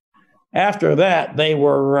game. After that, they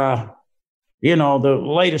were, the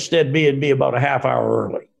latest it'd be about a half hour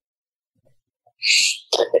early.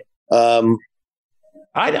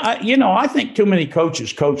 I think too many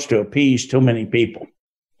coaches coach to appease too many people.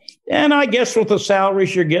 And I guess with the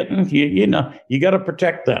salaries you're getting, you got to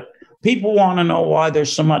protect that. People want to know why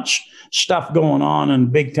there's so much stuff going on in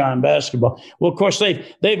big-time basketball. Well, of course,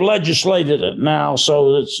 they've legislated it now,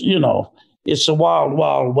 so it's a wild,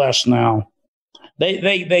 wild west now.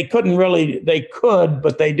 They couldn't really – they could,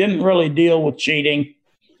 but they didn't really deal with cheating.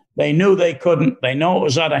 They knew they couldn't. They know it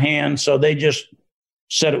was out of hand, so they just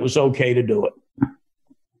said it was okay to do it.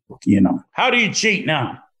 How do you cheat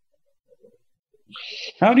now?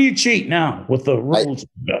 How do you cheat now with the rules?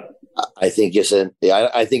 I think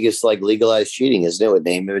it's like legalized cheating, isn't it? With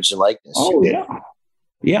name, image, and likeness. Oh yeah,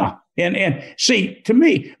 yeah. And see, to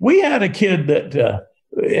me, we had a kid that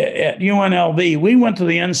at UNLV. We went to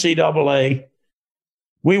the NCAA.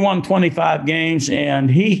 We won 25 games, and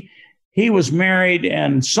he was married,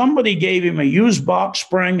 and somebody gave him a used box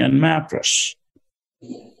spring and mattress,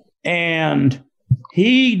 and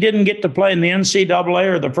he didn't get to play in the NCAA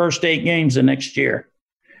or the first 8 games the next year.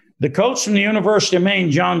 The coach from the University of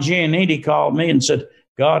Maine, John Giannitti, called me and said,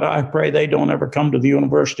 God, I pray they don't ever come to the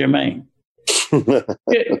University of Maine.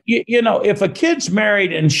 If a kid's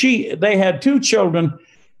married and they had 2 children,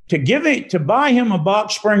 to buy him a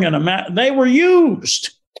box spring and a mat, they were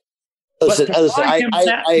used. Listen,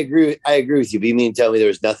 I agree with you. But you mean tell me there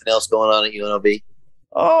was nothing else going on at UNLV?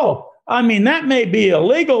 Oh, I mean, that may be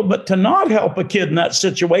illegal, but to not help a kid in that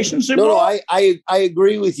situation. No, I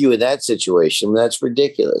agree with you in that situation. That's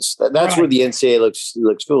ridiculous. That's right. Where the NCAA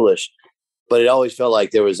looks foolish. But it always felt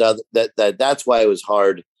like there was that's why it was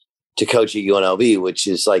hard to coach at UNLV, which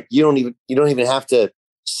is like you don't even have to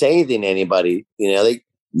say anything to anybody.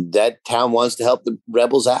 That town wants to help the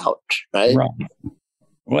rebels out, right? Right.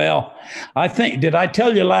 Well, did I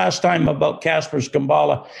tell you last time about Casper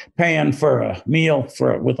Skambala paying for a meal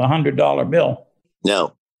with $100 bill?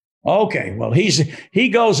 No. Okay. Well, he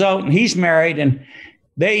goes out and he's married and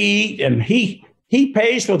they eat and he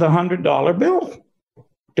pays with $100 bill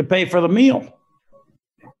to pay for the meal.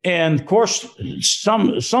 And of course,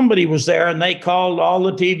 somebody was there and they called all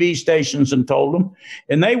the TV stations and told them,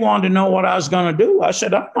 and they wanted to know what I was going to do. I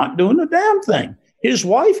said, I'm not doing a damn thing. His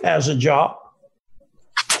wife has a job.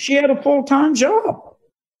 She had a full-time job.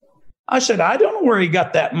 I said, I don't know where he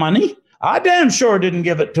got that money. I damn sure didn't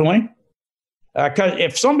give it to him. Because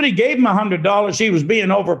if somebody gave him $100, he was being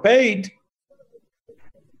overpaid.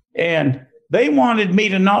 And they wanted me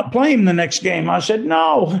to not play him the next game. I said,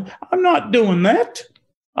 no, I'm not doing that.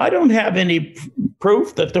 I don't have any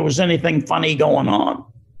proof that there was anything funny going on.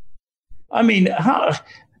 I mean,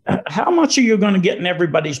 how much are you going to get in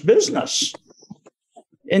everybody's business?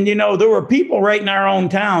 And, there were people right in our own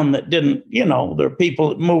town that didn't, there were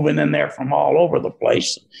people moving in there from all over the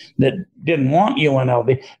place that didn't want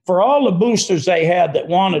UNLV. For all the boosters they had that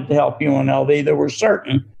wanted to help UNLV, there were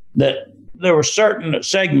certain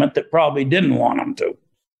segment that probably didn't want them to,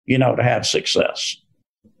 to have success.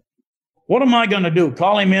 What am I going to do?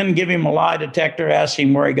 Call him in, give him a lie detector, ask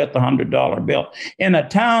him where he got the $100 bill in a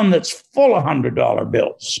town that's full of $100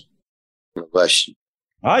 bills? No question.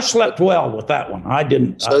 I slept well with that one. I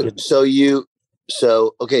didn't. So let me hear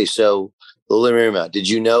out. Did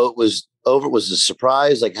you know it was over? Was it a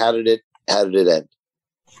surprise? Like, how did it end?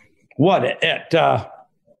 What at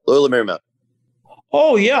Loyola Marymount?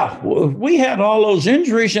 Oh yeah, we had all those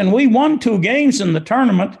injuries, and we won 2 games in the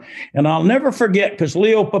tournament. And I'll never forget because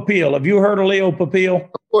Leo Papil. Have you heard of Leo Papil?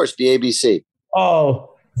 Of course, the ABC.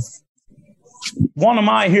 Oh, one of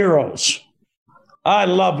my heroes. I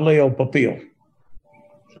love Leo Papil.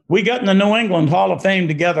 We got in the New England Hall of Fame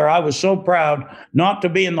together. I was so proud not to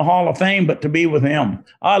be in the Hall of Fame, but to be with him.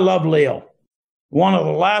 I love Leo, one of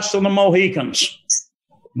the last of the Mohicans.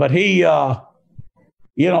 But he,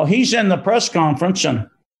 he's in the press conference,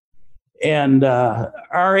 and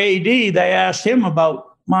our AD, they asked him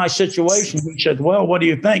about my situation. He said, well, what do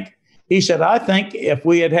you think? He said, I think if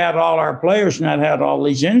we had had all our players and had had all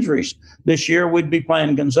these injuries this year, we'd be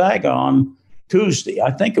playing Gonzaga on Tuesday.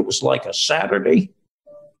 I think it was like a Saturday.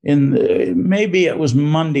 Maybe it was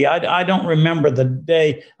Monday. I don't remember the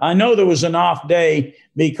day. I know there was an off day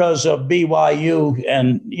because of BYU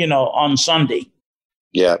and, on Sunday.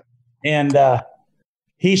 Yeah. And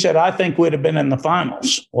he said, I think we'd have been in the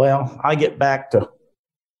finals. Well, I get back to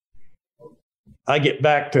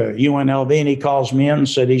UNLV, and he calls me in and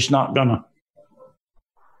said he's not going to.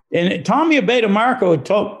 And Tommy Abate-Marco had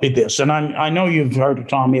told me this, and I know you've heard of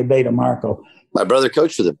Tommy Abate-Marco. My brother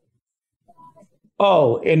coached with him.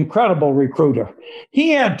 Oh, incredible recruiter.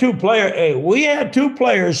 He had two players. We had two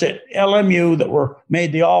players at LMU that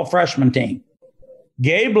made the all-freshman team.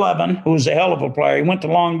 Gabe Levin, who was a hell of a player. He went to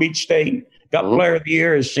Long Beach State, got Player of the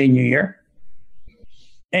Year his senior year.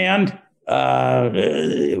 And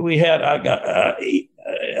we had,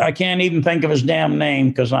 I can't even think of his damn name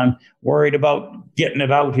because I'm worried about getting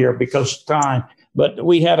it out here because of time. But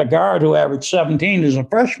we had a guard who averaged 17 as a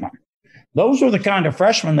freshman. Those were the kind of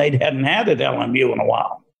freshmen they hadn't had at LMU in a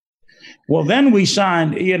while. Well, then we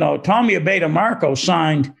signed, Tommy Abate-Marco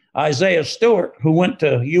signed Isaiah Stewart, who went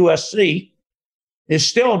to USC. Has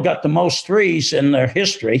still got the most threes in their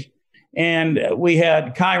history. And we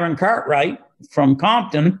had Kyron Cartwright from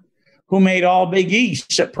Compton, who made all Big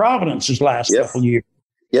East at Providence his last couple of years.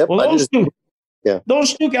 Yep. Well,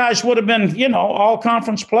 those two guys would have been, all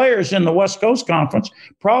conference players in the West Coast Conference,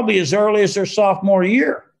 probably as early as their sophomore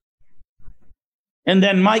year. And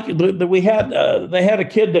then Mike, they had a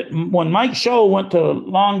kid that when Mike Scholl went to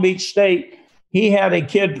Long Beach State, he had a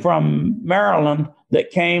kid from Maryland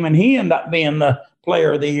that came, and he ended up being the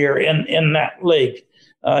Player of the Year in that league.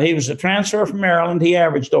 He was a transfer from Maryland. He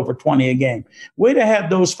averaged over 20 a game. We'd have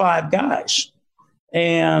had those five guys.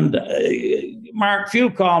 And Mark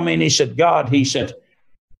Few called me, and he said,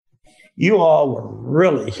 you all were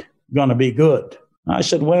really going to be good. I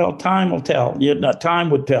said, well, time will tell.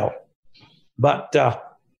 Time would tell. But,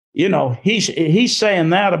 he's saying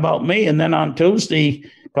that about me. And then on Tuesday, he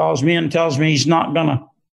calls me and tells me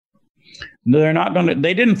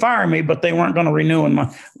they didn't fire me, but they weren't going to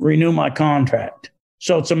renew my contract.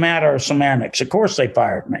 So it's a matter of semantics. Of course they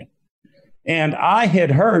fired me. And I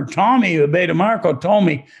had heard Tommy Abate-Marco told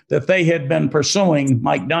me that they had been pursuing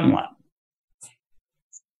Mike Dunlap.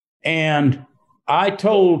 And I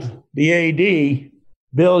told the AD,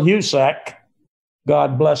 Bill Husak,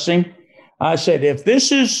 God bless him, I said, if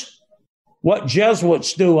this is what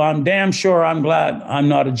Jesuits do, I'm damn sure I'm glad I'm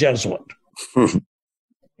not a Jesuit.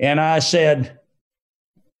 And I said,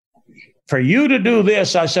 for you to do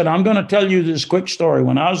this, I said, I'm going to tell you this quick story.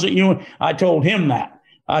 When I was at I told him that.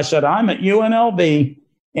 I said, I'm at UNLV,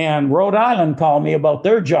 and Rhode Island called me about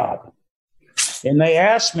their job. And they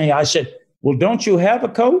asked me, I said, well, don't you have a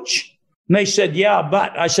coach? And they said, yeah,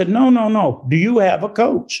 but. I said, no. Do you have a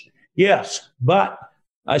coach? Yes, but.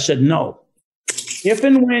 I said, no. If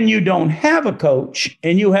and when you don't have a coach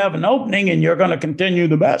and you have an opening and you're going to continue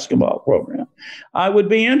the basketball program, I would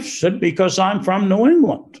be interested because I'm from New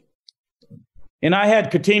England. And I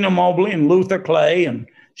had Katina Mobley and Luther Clay and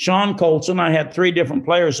Sean Colson. I had three different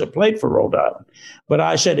players that played for Rhode Island. But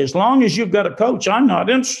I said, as long as you've got a coach, I'm not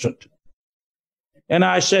interested. And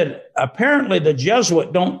I said, apparently the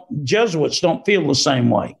Jesuits don't feel the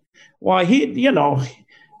same way. Why, he had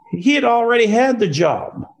already had the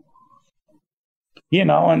job. I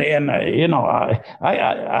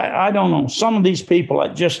don't know. Some of these people,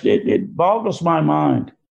 it boggles my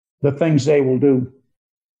mind, the things they will do.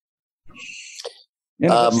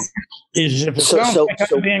 If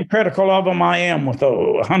it's being critical of them, I am with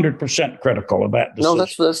 100% critical of that decision. No,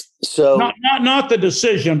 that's so. Not the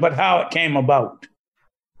decision, but how it came about.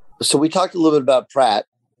 So we talked a little bit about Pratt.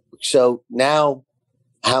 So now,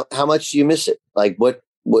 how much do you miss it? Like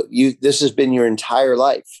this has been your entire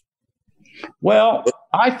life. Well,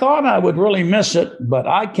 I thought I would really miss it, but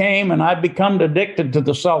I came and I've become addicted to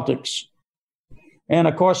the Celtics. And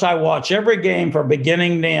of course, I watch every game from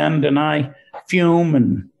beginning to end, and I fume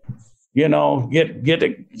and, get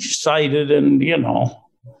excited and,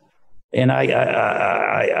 and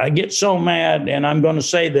I get so mad. And I'm going to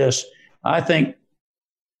say this. I think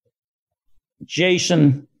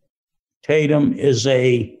Jason Tatum is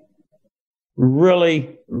a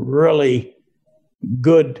really, really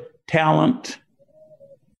good talent,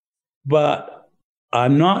 but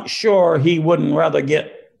I'm not sure he wouldn't rather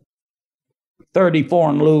get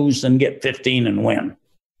 34 and lose than get 15 and win.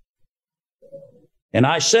 And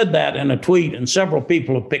I said that in a tweet, and several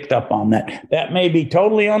people have picked up on that. That may be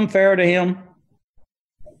totally unfair to him.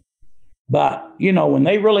 But, when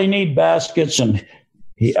they really need baskets, and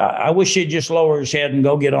I wish he'd just lower his head and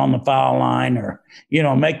go get on the foul line, or,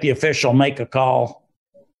 make the official make a call.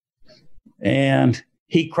 And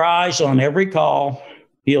he cries on every call.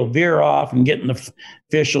 He'll veer off and get in the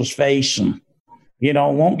official's face and,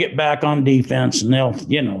 won't get back on defense, and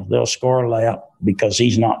they'll score a layup because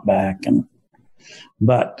he's not back.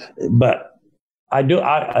 But I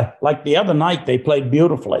like the other night, they played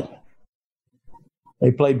beautifully.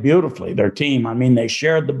 Their team. I mean, they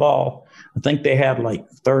shared the ball. I think they had like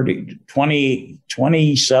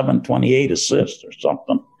 27, 28 assists or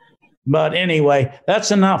something. But anyway, that's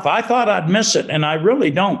enough. I thought I'd miss it, and I really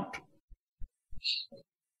don't.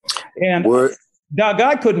 And Doug,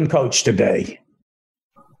 I couldn't coach today.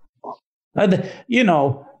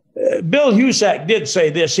 Bill Husak did say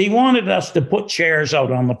this. He wanted us to put chairs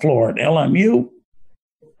out on the floor at LMU.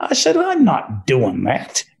 I said, I'm not doing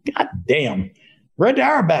that. God damn. Red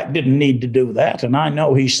Auerbach didn't need to do that. And I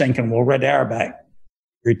know he's thinking, well, Red Auerbach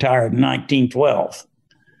retired in 1912.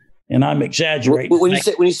 And I'm exaggerating. When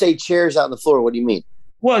you say chairs out on the floor, what do you mean?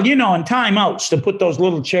 Well, in timeouts to put those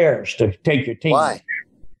little chairs to take your team. Why?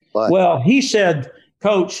 Well, he said,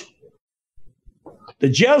 Coach, the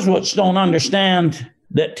Jesuits don't understand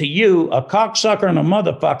that to you, a cocksucker and a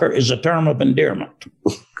motherfucker is a term of endearment.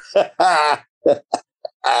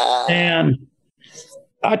 And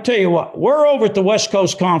I tell you what, we're over at the West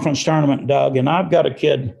Coast Conference Tournament, Doug, and I've got a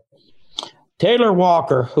kid, Taylor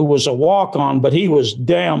Walker, who was a walk-on, but he was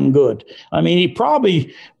damn good. I mean, he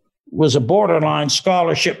probably was a borderline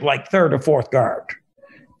scholarship, like third or fourth guard.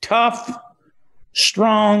 Tough,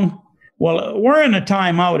 strong. Well, we're in a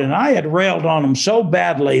timeout, and I had railed on him so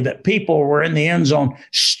badly that people were in the end zone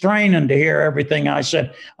straining to hear everything I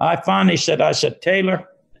said. I finally said, Taylor,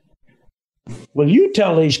 will you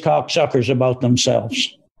tell these cocksuckers about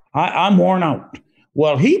themselves? I'm worn out.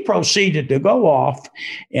 Well, he proceeded to go off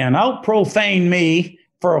and out-profane me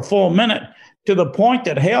for a full minute, to the point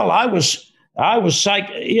that, hell, I was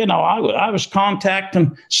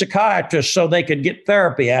contacting psychiatrists so they could get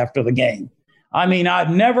therapy after the game. I mean,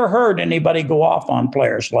 I've never heard anybody go off on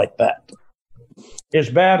players like that, as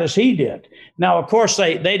bad as he did. Now, of course,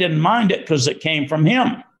 they didn't mind it because it came from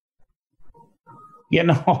him.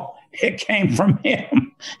 It came from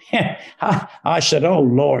him. I said, oh,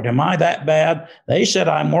 Lord, am I that bad? They said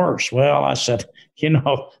I'm worse. Well, I said,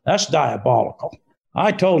 that's diabolical.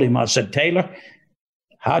 I told him, I said, Taylor,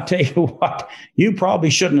 I'll tell you what, you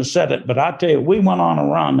probably shouldn't have said it, but I tell you, we went on a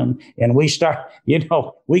run and we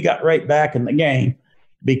we got right back in the game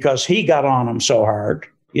because he got on them so hard.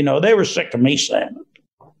 They were sick of me saying it.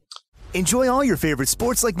 Enjoy all your favorite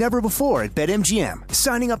sports like never before at BetMGM.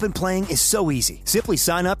 Signing up and playing is so easy. Simply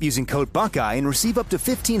sign up using code Buckeye and receive up to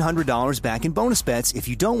 $1,500 back in bonus bets if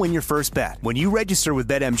you don't win your first bet. When you register with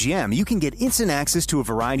BetMGM, you can get instant access to a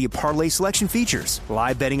variety of parlay selection features,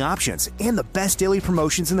 live betting options, and the best daily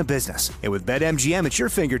promotions in the business. And with BetMGM at your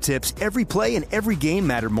fingertips, every play and every game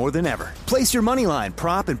matter more than ever. Place your moneyline,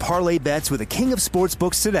 prop, and parlay bets with the king of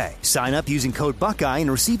sportsbooks today. Sign up using code Buckeye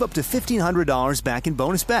and receive up to $1,500 back in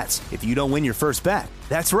bonus bets if you don't win your first bet.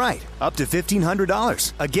 That's right, up to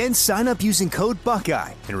 $1,500. Again, sign up using code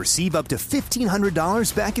Buckeye and receive up to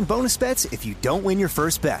 $1,500 back in bonus bets if you don't win your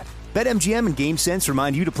first bet. BetMGM and GameSense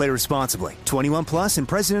remind you to play responsibly. 21 plus and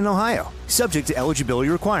present in Ohio. Subject to eligibility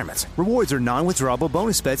requirements. Rewards are non-withdrawable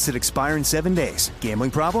bonus bets that expire in 7 days. Gambling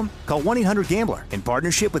problem? Call 1-800-GAMBLER in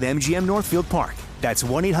partnership with MGM Northfield Park. That's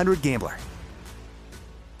 1-800-GAMBLER.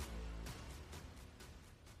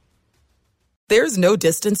 There's no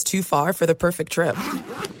distance too far for the perfect trip.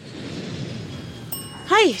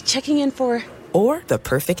 Hi, checking in for... Or the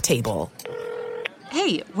perfect table.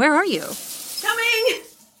 Hey, where are you? Coming!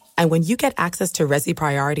 And when you get access to Resi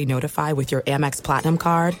Priority Notify with your Amex Platinum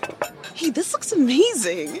card... Hey, this looks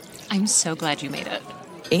amazing. I'm so glad you made it.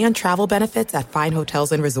 And travel benefits at fine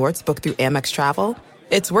hotels and resorts booked through Amex Travel,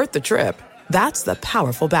 it's worth the trip. That's the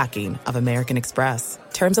powerful backing of American Express.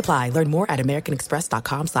 Terms apply. Learn more at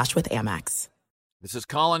americanexpress.com/withAmex. This is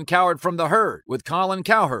Colin Cowherd from The Herd with Colin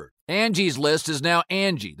Cowherd. Angie's List is now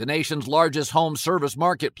Angie, the nation's largest home service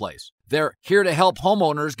marketplace. They're here to help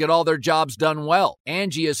homeowners get all their jobs done well.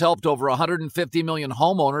 Angie has helped over 150 million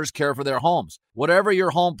homeowners care for their homes. Whatever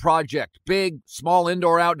your home project, big, small,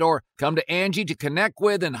 indoor, outdoor, come to Angie to connect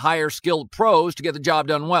with and hire skilled pros to get the job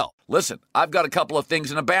done well. Listen, I've got a couple of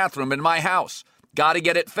things in a bathroom in my house. Got to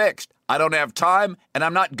get it fixed. I don't have time, and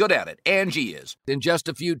I'm not good at it. Angie is. In just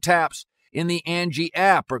a few taps in the Angie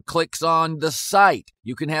app or clicks on the site,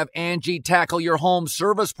 you can have Angie tackle your home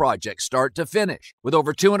service project start to finish. With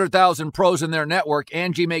over 200,000 pros in their network,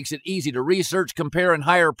 Angie makes it easy to research, compare, and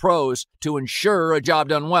hire pros to ensure a job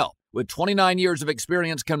done well. With 29 years of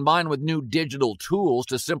experience combined with new digital tools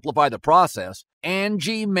to simplify the process,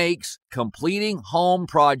 Angie makes completing home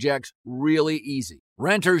projects really easy.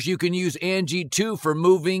 Renters, you can use Angie too for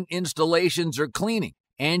moving, installations, or cleaning.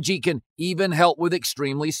 Angie can even help with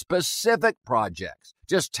extremely specific projects.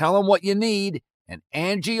 Just tell them what you need, and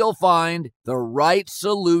Angie will find the right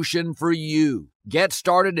solution for you. Get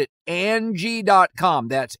started at Angie.com.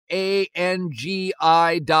 That's ANGI.com.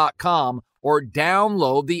 Or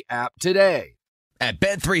download the app today. At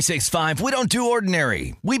Bet365, we don't do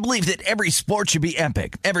ordinary. We believe that every sport should be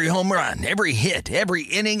epic. Every home run, every hit, every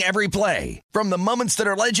inning, every play. From the moments that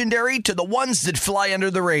are legendary to the ones that fly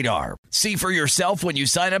under the radar. See for yourself when you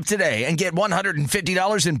sign up today and get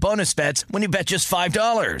 $150 in bonus bets when you bet just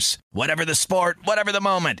 $5. Whatever the sport, whatever the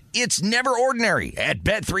moment, it's never ordinary at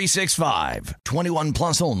Bet365. 21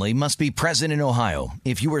 plus only. Must be present in Ohio.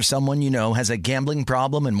 If you or someone you know has a gambling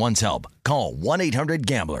problem and wants help, call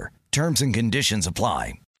 1-800-GAMBLER. Terms and conditions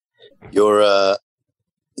apply. You're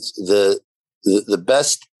the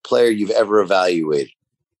best player you've ever evaluated.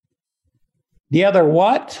 The other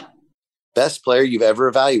what? Best player you've ever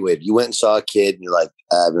evaluated. You went and saw a kid and you're like,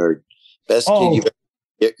 I've heard best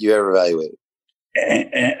kid you ever evaluated.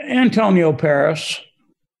 Antonio Paris.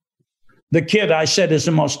 The kid I said is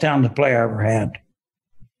the most talented player I ever had.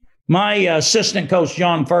 My assistant coach,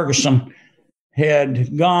 John Ferguson,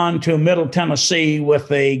 had gone to Middle Tennessee with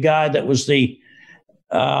a guy that was the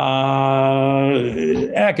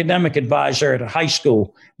academic advisor at a high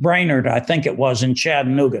school, Brainerd, I think it was, in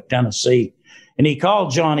Chattanooga, Tennessee. And he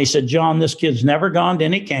called John. He said, John, this kid's never gone to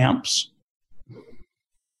any camps.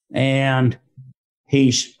 And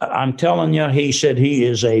I'm telling you, he said he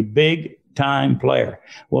is a big-time player.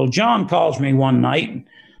 Well, John calls me one night.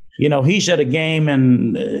 You know, he's at a game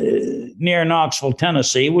in near Knoxville,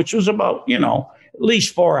 Tennessee, which was about, at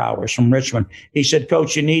least 4 hours from Richmond. He said,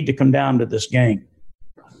 Coach, you need to come down to this game.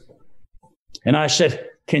 And I said,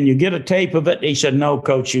 can you get a tape of it? He said, no,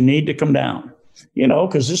 Coach, you need to come down.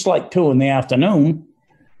 Because it's like 2 p.m.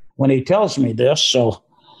 when he tells me this. So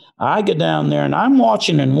I get down there and I'm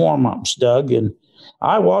watching in warm-ups, Doug, and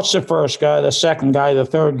I watched the first guy, the second guy, the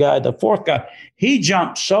third guy, the fourth guy. He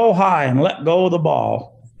jumped so high and let go of the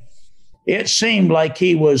ball. It seemed like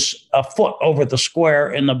he was a foot over the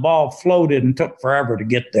square and the ball floated and took forever to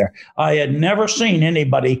get there. I had never seen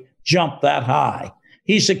anybody jump that high.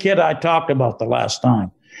 He's the kid I talked about the last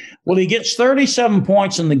time. Well, he gets 37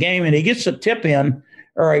 points in the game and he gets a tip in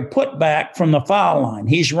or a putback from the foul line.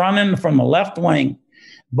 He's running from the left wing.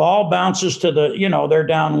 Ball bounces to they're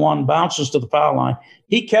down 1, bounces to the foul line.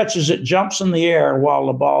 He catches it, jumps in the air while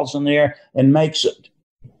the ball's in the air and makes it.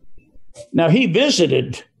 Now, he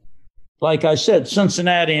visited, like I said,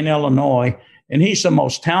 Cincinnati and Illinois, and he's the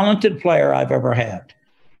most talented player I've ever had.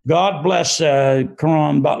 God bless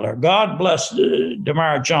Caron Butler. God bless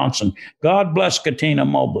DeMar Johnson. God bless Katina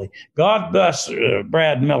Mobley. God bless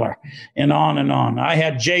Brad Miller, and on and on. I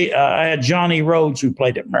had Johnny Rhodes, who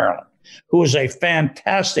played at Maryland, who was a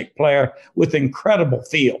fantastic player with incredible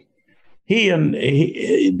feel.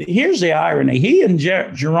 Here's the irony. He and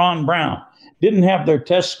Jerron Brown didn't have their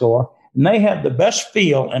test score, and they had the best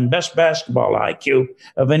feel and best basketball IQ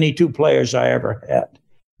of any 2 players I ever had.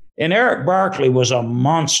 And Eric Barkley was a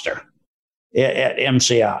monster at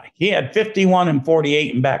MCI. He had 51 and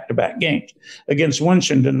 48 in back-to-back games. Against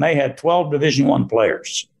Winston, they had 12 Division I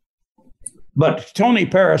players. But Tony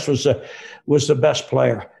Paris was the best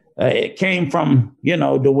player. It came from,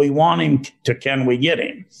 do we want him to can we get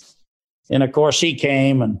him? And, of course, he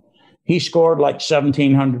came and he scored like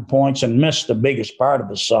 1,700 points and missed the biggest part of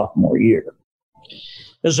his sophomore year.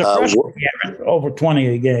 As a freshman, he averaged over 20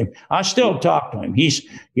 a game. I still talk to him. He's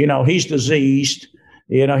diseased.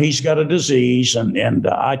 He's got a disease, and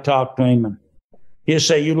I talk to him, and he'll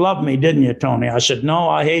say, "You loved me, didn't you, Tony?" I said, "No,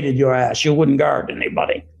 I hated your ass. You wouldn't guard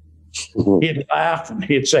anybody." He'd laugh, and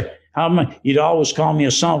he'd say, "You'd always call me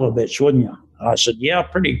a son of a bitch, wouldn't you?" I said, "Yeah,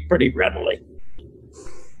 pretty readily."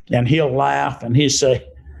 And he'll laugh, and he'd say,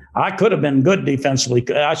 "I could have been good defensively."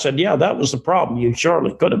 I said, "Yeah, that was the problem. You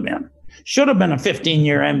surely could have been. Should have been a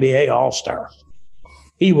 15-year NBA All-Star."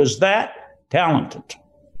 He was that talented.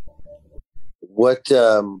 What's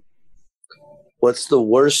the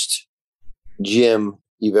worst gym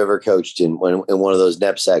you've ever coached in one of those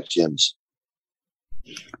knapsack gyms?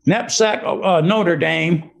 Knapsack, Notre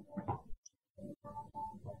Dame.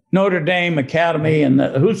 Notre Dame Academy, and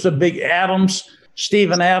who's the big Adams?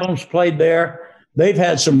 Stephen Adams played there. They've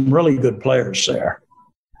had some really good players there.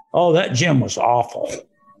 Oh, that gym was awful.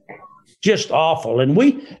 Just awful. And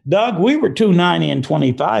Doug, we were 290 and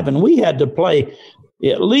 25, and we had to play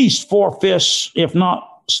at least 4/5, if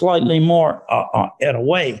not slightly more at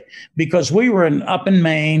away, because we were up in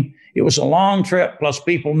Maine. It was a long trip, plus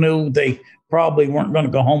people knew they probably weren't going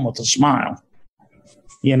to go home with a smile,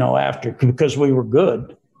 after, because we were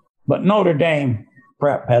good. But Notre Dame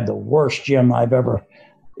Prep had the worst gym I've ever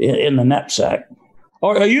in the knapsack.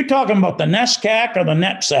 Or are you talking about the NESCAC or the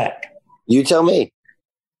knapsack? You tell me.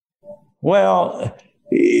 Well,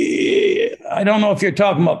 I don't know if you're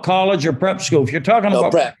talking about college or prep school. If you're talking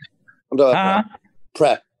about prep, I'm talking about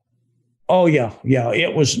prep. Oh yeah,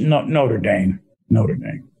 it was Notre Dame,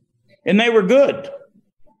 and they were good.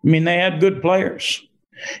 I mean, they had good players.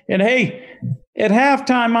 And hey, at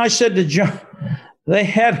halftime, I said to John, they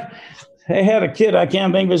had a kid, I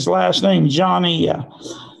can't think of his last name, Johnny.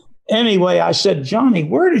 Anyway, I said, Johnny,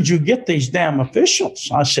 where did you get these damn officials?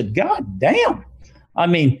 I said, God damn. I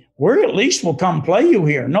mean, we at least will come play you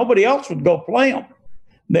here. Nobody else would go play them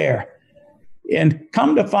there. And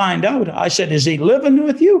come to find out, I said, is he living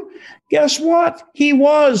with you? Guess what? He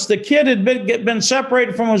was. The kid had been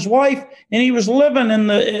separated from his wife, and he was living in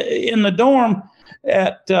the dorm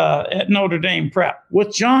at Notre Dame Prep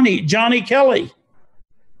with Johnny Kelly.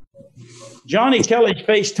 Johnny Kelly's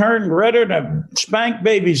face turned redder than a spanked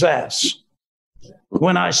baby's ass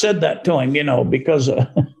when I said that to him, because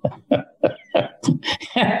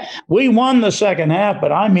we won the second half,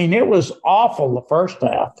 but I mean, it was awful the first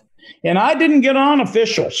half. And I didn't get on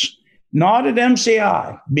officials, not at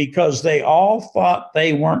MCI, because they all thought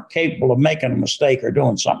they weren't capable of making a mistake or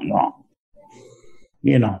doing something wrong.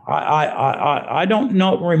 I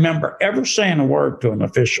don't remember ever saying a word to an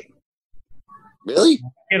official. Really?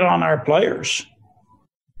 Get on our players.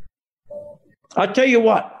 I tell you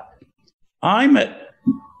what, I'm at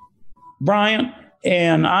Bryant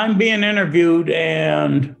and I'm being interviewed,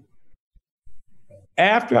 and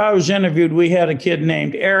after I was interviewed, we had a kid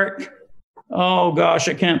named Eric. Oh gosh,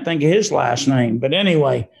 I can't think of his last name. But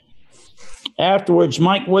anyway, afterwards,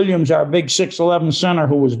 Mike Williams, our big 6'11" center,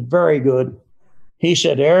 who was very good, he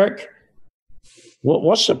said, Eric,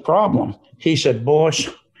 what's the problem? He said, boss,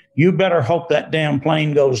 you better hope that damn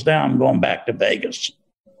plane goes down going back to Vegas.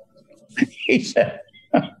 He said,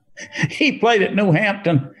 he played at New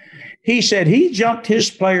Hampton. He said he jumped his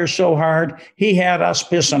players so hard, he had us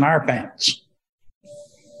pissing our pants.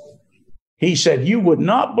 He said, you would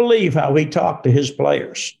not believe how he talked to his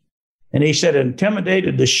players. And he said, it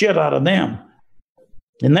intimidated the shit out of them.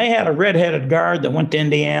 And they had a redheaded guard that went to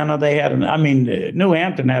Indiana. They had, New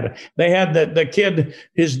Hampton had, they had the kid,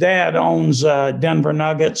 his dad owns Denver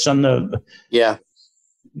Nuggets and he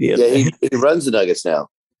runs the Nuggets now.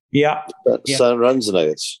 Yeah. Son runs the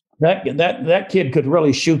Nuggets. That kid could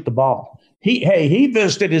really shoot the ball. He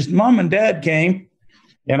visited, his mom and dad came,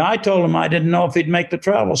 and I told him I didn't know if he'd make the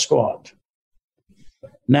travel squad.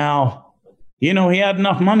 Now, he had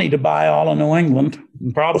enough money to buy all of New England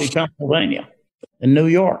and probably Pennsylvania and New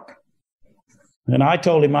York. And I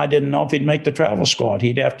told him I didn't know if he'd make the travel squad.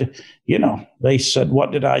 He'd have to, they said,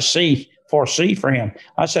 what did I foresee for him?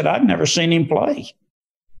 I said, I've never seen him play.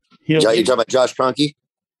 You talking about Josh Kroenke?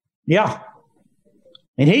 Yeah.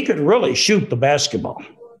 And he could really shoot the basketball.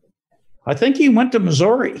 I think he went to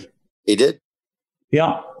Missouri. He did?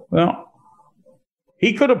 Yeah. Well,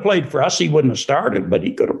 he could have played for us. He wouldn't have started, but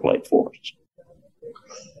he could have played for us.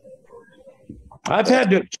 I've had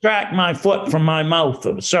to extract my foot from my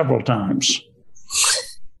mouth several times.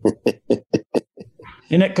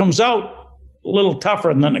 And it comes out a little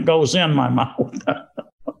tougher than it goes in my mouth.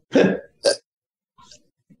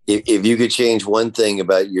 If you could change one thing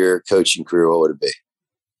about your coaching career, what would it be?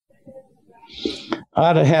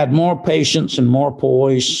 I'd have had more patience and more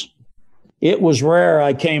poise. It was rare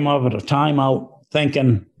I came up at a timeout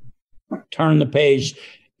thinking, turn the page,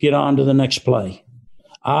 get on to the next play.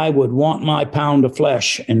 I would want my pound of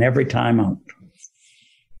flesh in every timeout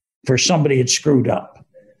for somebody had screwed up,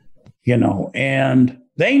 and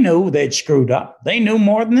they knew they'd screwed up. They knew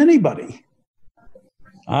more than anybody.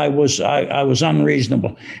 I was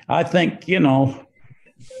unreasonable. I think, in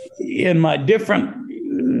my different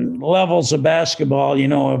levels of basketball,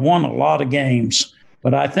 I've won a lot of games,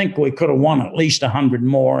 but I think we could have won at least 100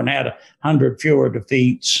 more and had 100 fewer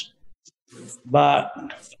defeats. But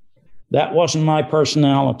that wasn't my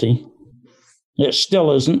personality. It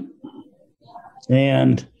still isn't.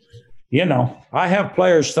 And, I have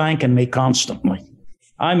players thanking me constantly.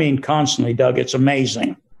 I mean, constantly, Doug. It's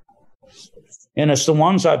amazing. And it's the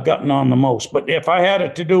ones I've gotten on the most. But if I had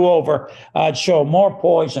it to do over, I'd show more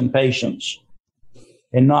poise and patience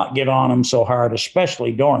and not get on them so hard,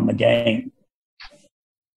 especially during the game.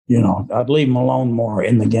 I'd leave them alone more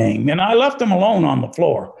in the game. And I left them alone on the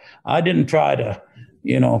floor. I didn't try to,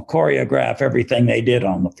 choreograph everything they did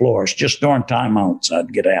on the floor. It's just during timeouts,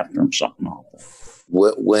 I'd get after them something awful.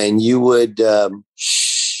 When you would,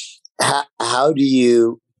 how do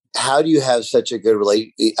you have such a good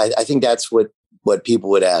relationship? I think that's what people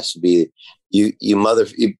would ask. Be you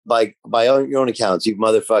by your own accounts, you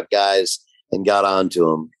motherfuck guys and got onto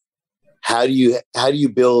them. How do you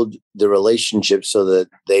build the relationship so that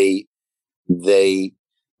they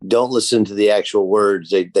don't listen to the actual words,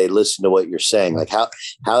 they listen to what you're saying? Like how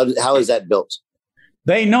is that built?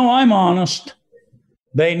 They know I'm honest.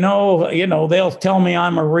 They know, they'll tell me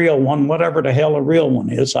I'm a real one, whatever the hell a real one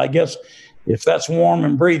is. I guess if that's warm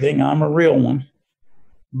and breathing, I'm a real one.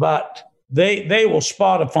 But they will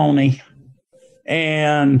spot a phony,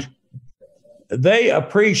 and they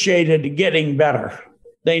appreciated getting better.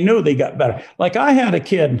 They knew they got better. Like I had a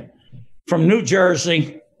kid from New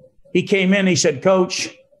Jersey. He came in, he said, "Coach,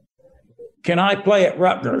 can I play at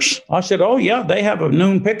Rutgers?" I said, "Oh yeah, they have a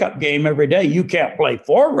noon pickup game every day. You can't play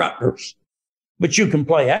for Rutgers, but you can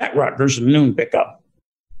play at Rutgers in noon pickup."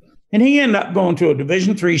 And he ended up going to a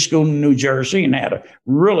Division III school in New Jersey and had a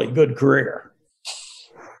really good career.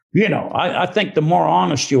 I think the more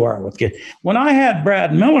honest you are with kids. When I had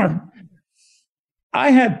Brad Miller,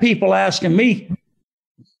 I had people asking me,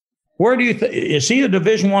 "Where do you is he a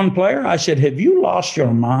Division I player?" I said, "Have you lost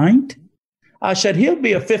your mind?" I said, "He'll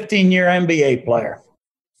be a 15-year NBA player."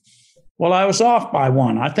 Well, I was off by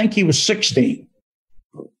one. I think he was 16.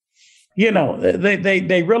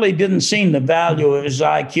 They really didn't see the value of his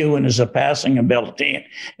IQ and his passing ability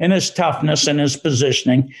and his toughness and his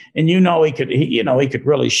positioning. And he could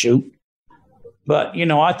really shoot. But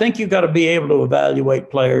I think you got to be able to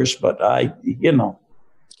evaluate players. But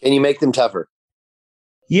can you make them tougher?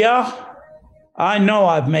 Yeah, I know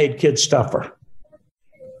I've made kids tougher.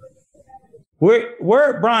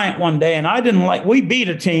 We're at Bryant one day, and we beat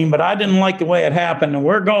a team, but I didn't like the way it happened. And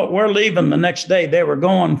we're leaving the next day. They were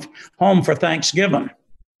going home for Thanksgiving.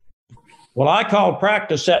 Well, I called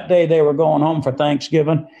practice that day. They were going home for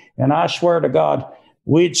Thanksgiving. And I swear to God,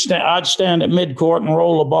 I'd stand at midcourt and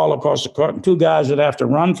roll the ball across the court. And two guys would have to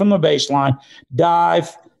run from the baseline,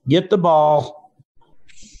 dive, get the ball,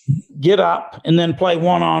 get up, and then play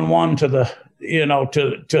one-on-one to the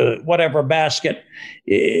to whatever basket,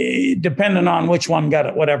 depending on which one got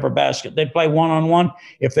it, whatever basket. They'd play one-on-one.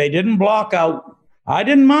 If they didn't block out, I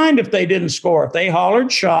didn't mind if they didn't score. If they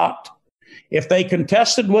hollered shot, if they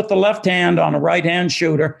contested with the left hand on a right-hand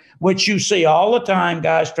shooter, which you see all the time,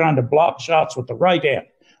 guys trying to block shots with the right hand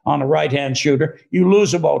on a right-hand shooter, you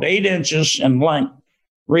lose about 8 inches in length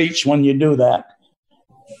reach when you do that.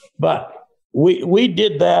 But we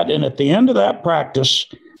did that, and at the end of that practice,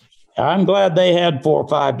 I'm glad they had 4 or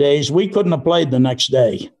 5 days. We couldn't have played the next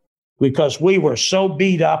day because we were so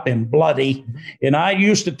beat up and bloody. And I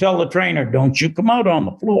used to tell the trainer, "Don't you come out on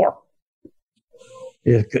the floor."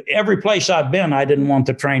 Every place I've been, I didn't want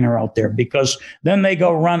the trainer out there because then they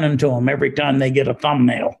go running to him every time they get a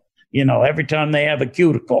thumbnail, every time they have a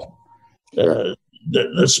cuticle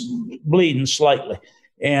that's bleeding slightly.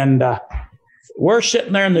 And we're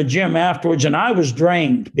sitting there in the gym afterwards, and I was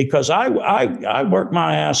drained because I worked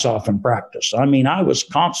my ass off in practice. I mean, I was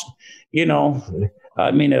constant,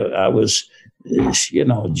 I was,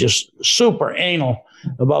 just super anal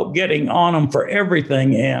about getting on them for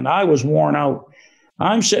everything, and I was worn out.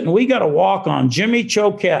 I'm sitting, we got to walk on Jimmy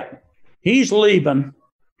Choquette. He's leaving,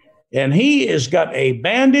 and he has got a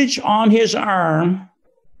bandage on his arm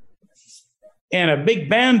and a big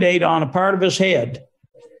Band-Aid on a part of his head.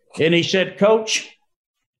 And he said, "Coach,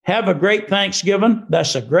 have a great Thanksgiving.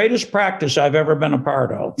 That's the greatest practice I've ever been a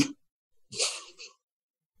part of."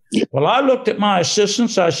 Well, I looked at my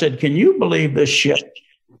assistants. I said, "Can you believe this shit?"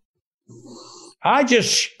 I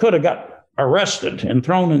just could have got arrested and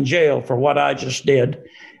thrown in jail for what I just did.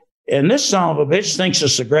 And this son of a bitch thinks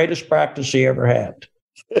it's the greatest practice he ever had.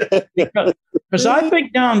 Because I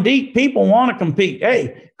think down deep, people want to compete.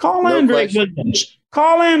 Hey, call Andre Williams.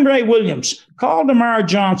 Call Andre Williams. Call DeMar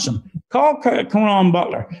Johnson. Call Caron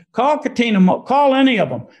Butler. Call Katina Mo. Call any of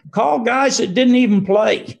them. Call guys that didn't even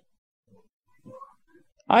play.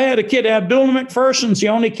 I had a kid, Abdullah McPherson's the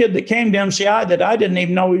only kid that came to MCI that I didn't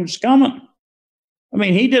even know he was coming. I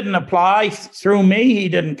mean, he didn't apply through me. He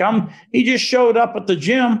didn't come. He just showed up at the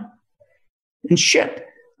gym. And shit,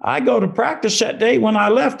 I go to practice that day. When I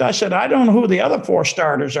left, I said, "I don't know who the other 4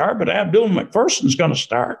 starters are, but Abdullah McPherson's going to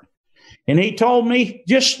start." And he told me,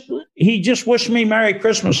 he just wished me Merry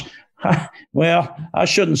Christmas. Well, I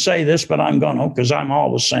shouldn't say this, but I'm going to, because I'm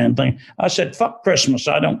always saying things. I said, fuck Christmas.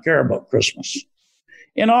 I don't care about Christmas.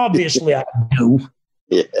 And obviously I do.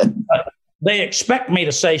 Yeah. They expect me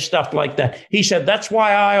to say stuff like that. He said, that's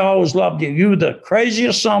why I always loved you. You the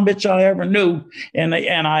craziest sumbitch I ever knew. And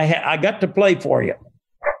I got to play for you.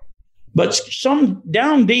 But some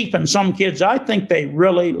down deep in some kids, I think they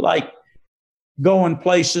really like going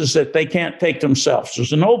places that they can't take themselves.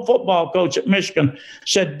 There's an old football coach at Michigan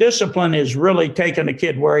said discipline is really taking a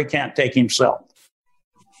kid where he can't take himself.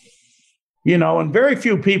 And very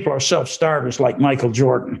few people are self-starters like Michael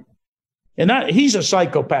Jordan. And he's a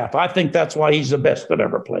psychopath. I think that's why he's the best that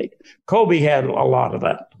ever played. Kobe had a lot of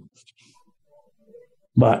that.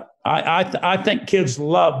 But I think kids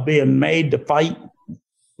love being made to fight.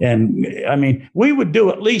 And, I mean, we would do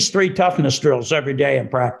at least 3 toughness drills every day in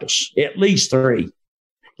practice, at least 3.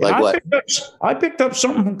 Like what? I picked up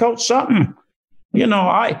something from Coach Sutton. When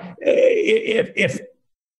I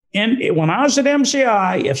was at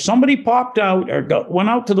MCI, if somebody popped out or went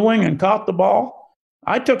out to the wing and caught the ball,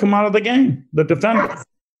 I took him out of the game, the defender.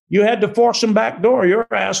 You had to force him back door.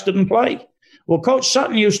 Your ass didn't play. Well, Coach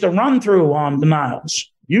Sutton used to run through on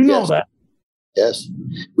denials. You know that. Yes.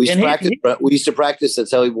 We used to practice.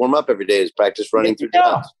 That's how we warm up every day, is practice running through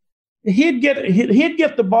downs. He'd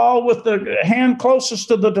get the ball with the hand closest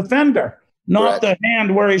to the defender, not the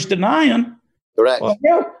hand where he's denying. Correct.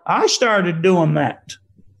 Well, I started doing that.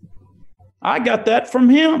 I got that from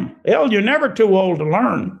him. Hell, you're never too old to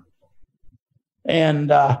learn.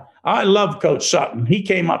 And I love Coach Sutton. He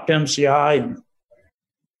came up to MCI, and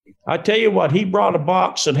I tell you what, he brought a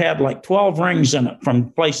box that had like 12 rings in it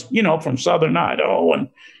from from Southern Idaho and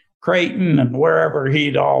Creighton and wherever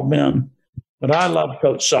he'd all been. But I love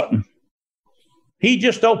Coach Sutton. He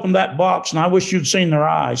just opened that box, and I wish you'd seen their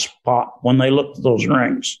eyes pop when they looked at those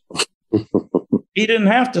rings. He didn't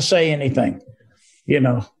have to say anything.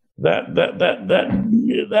 That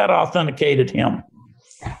authenticated him.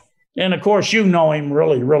 And of course, you know him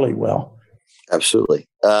really, really well. Absolutely.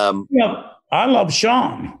 I love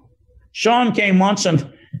Sean. Sean came once,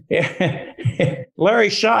 and Larry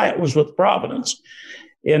Shyatt was with Providence.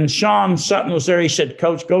 And Sean Sutton was there. He said,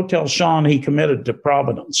 Coach, go tell Sean he committed to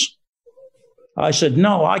Providence. I said,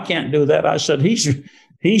 no, I can't do that. I said,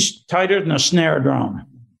 he's tighter than a snare drum.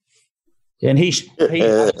 And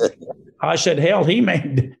I said, hell, he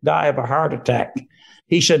may die of a heart attack.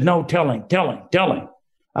 He said, no, tell him.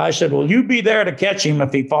 I said, well, you be there to catch him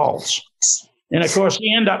if he falls. And, of course,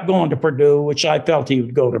 he ended up going to Purdue, which I felt he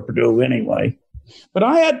would go to Purdue anyway. But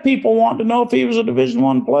I had people wanting to know if he was a Division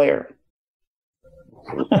I player.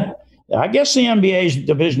 I guess the NBA is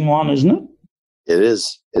Division I, isn't it? It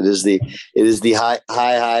is. It is the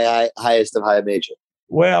highest of high major.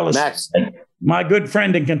 Well, Max, my good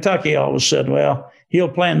friend in Kentucky always said, well, he'll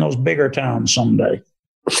play in those bigger towns someday.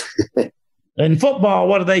 In football,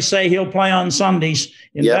 what do they say? He'll play on Sundays.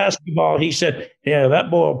 In basketball, he said, yeah,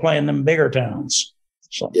 that boy will play in them bigger towns.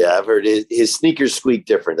 So. Yeah, I've heard his sneakers squeak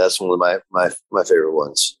different. That's one of my favorite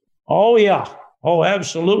ones. Oh, yeah. Oh,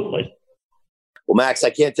 absolutely. Well, Max, I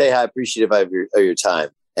can't tell you how appreciative of your time.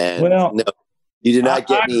 And no, you did not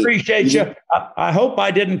get me. I appreciate you. I hope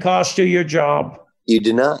I didn't cost you your job. You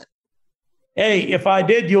did not. Hey, if I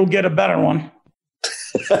did, you'll get a better one.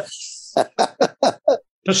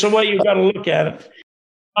 That's the way you got to look at it.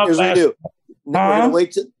 Here's what we do.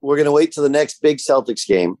 We're gonna wait till the next big Celtics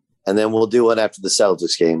game, and then we'll do one after the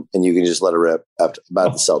Celtics game, and you can just let it rip about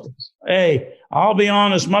the Celtics. Hey, I'll be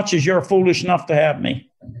on as much as you're foolish enough to have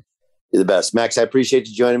me. You're the best, Max. I appreciate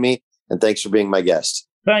you joining me, and thanks for being my guest.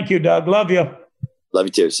 Thank you, Doug. Love you. Love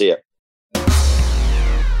you too. See ya.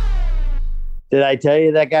 Did I tell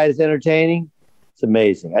you that guy's entertaining? It's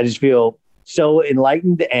amazing. I just feel so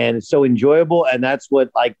enlightened and it's so enjoyable. And that's what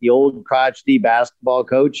like the old crotchety basketball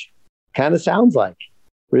coach kind of sounds like.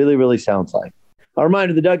 Really, really sounds like. A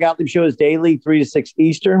reminder, the Doug Gottlieb Show is daily, 3 to 6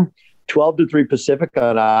 Eastern, 12 to 3 Pacific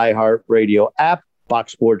on iHeartRadio app,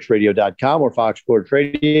 foxsportsradio.com or Fox Sports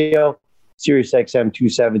Radio, Sirius XM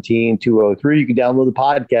 217, 203. You can download the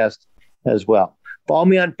podcast as well. Follow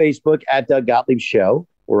me on Facebook at Doug Gottlieb Show,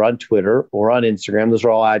 or on Twitter or on Instagram. Those are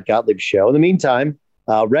all at Gottlieb Show. In the meantime,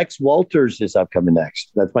 Rex Walters is upcoming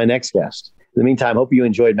next. That's my next guest. In the meantime, hope you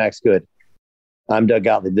enjoyed Max Good. I'm Doug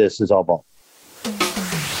Gottlieb. This is All Ball.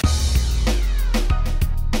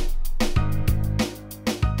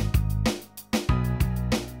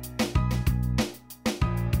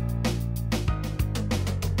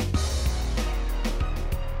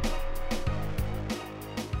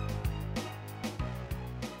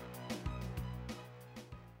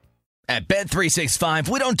 At Bet365,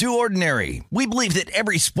 we don't do ordinary. We believe that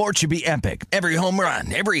every sport should be epic. Every home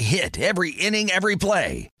run, every hit, every inning, every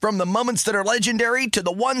play. From the moments that are legendary to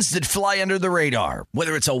the ones that fly under the radar.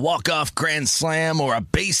 Whether it's a walk-off grand slam or a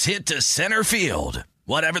base hit to center field.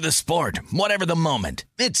 Whatever the sport, whatever the moment.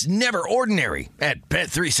 It's never ordinary at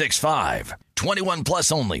Bet365. 21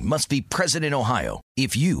 plus only. Must be present in Ohio.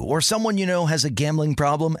 If you or someone you know has a gambling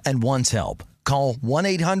problem and wants help, call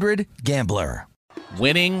 1-800-GAMBLER.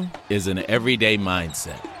 Winning is an everyday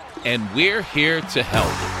mindset, and we're here to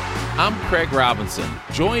help. I'm Craig Robinson.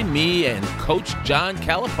 Join me and Coach John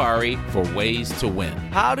Calipari for Ways to Win.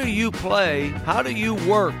 How do you play? How do you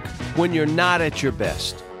work when you're not at your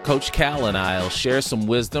best? Coach Cal and I will share some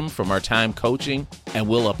wisdom from our time coaching, and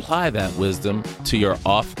we'll apply that wisdom to your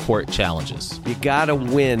off-court challenges. You gotta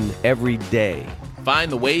win every day. Find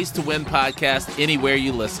the Ways to Win podcast anywhere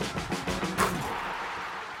you listen.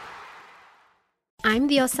 I'm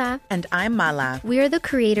Diosa. And I'm Mala. We are the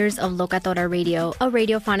creators of Locatora Radio, a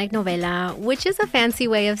radiophonic novela, which is a fancy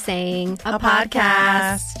way of saying a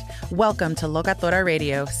podcast. Welcome to Locatora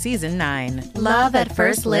Radio, Season 9. Love at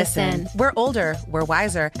first listen. We're older, we're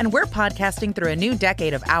wiser, and we're podcasting through a new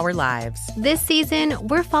decade of our lives. This season,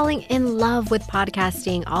 we're falling in love with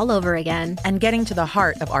podcasting all over again. And getting to the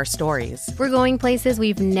heart of our stories. We're going places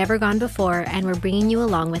we've never gone before, and we're bringing you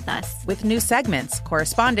along with us. With new segments,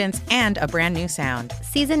 correspondence, and a brand new sound.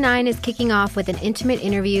 Season 9 is kicking off with an intimate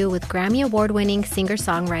interview with Grammy Award-winning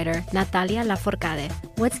singer-songwriter Natalia Lafourcade.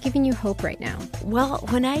 What's giving you hope right now? Well,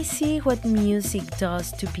 when I see what music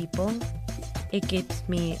does to people, it gives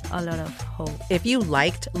me a lot of hope. If you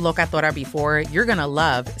liked Locatora before, you're going to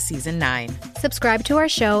love Season 9. Subscribe to our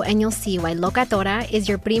show and you'll see why Locatora is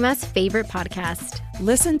your prima's favorite podcast.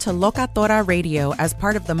 Listen to Locatora Radio as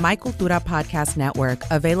part of the My Cultura Podcast Network,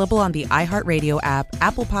 available on the iHeartRadio app,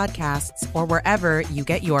 Apple Podcasts, or wherever you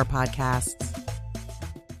get your podcasts.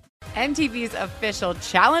 MTV's official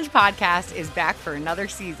Challenge podcast is back for another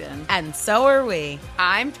season. And so are we.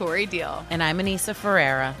 I'm Tori Deal. And I'm Anissa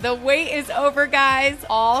Ferreira. The wait is over, guys.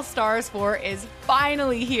 All Stars 4 is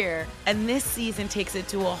finally here. And this season takes it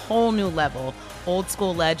to a whole new level. Old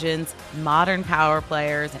school legends, modern power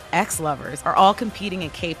players, and ex-lovers are all competing in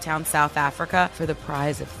Cape Town, South Africa for the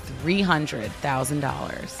prize of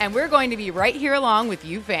 $300,000. And we're going to be right here along with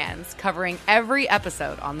you fans, covering every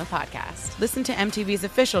episode on the podcast. Listen to MTV's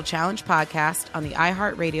official Challenge podcast on the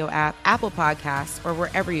iHeartRadio app, Apple Podcasts, or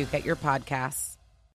wherever you get your podcasts.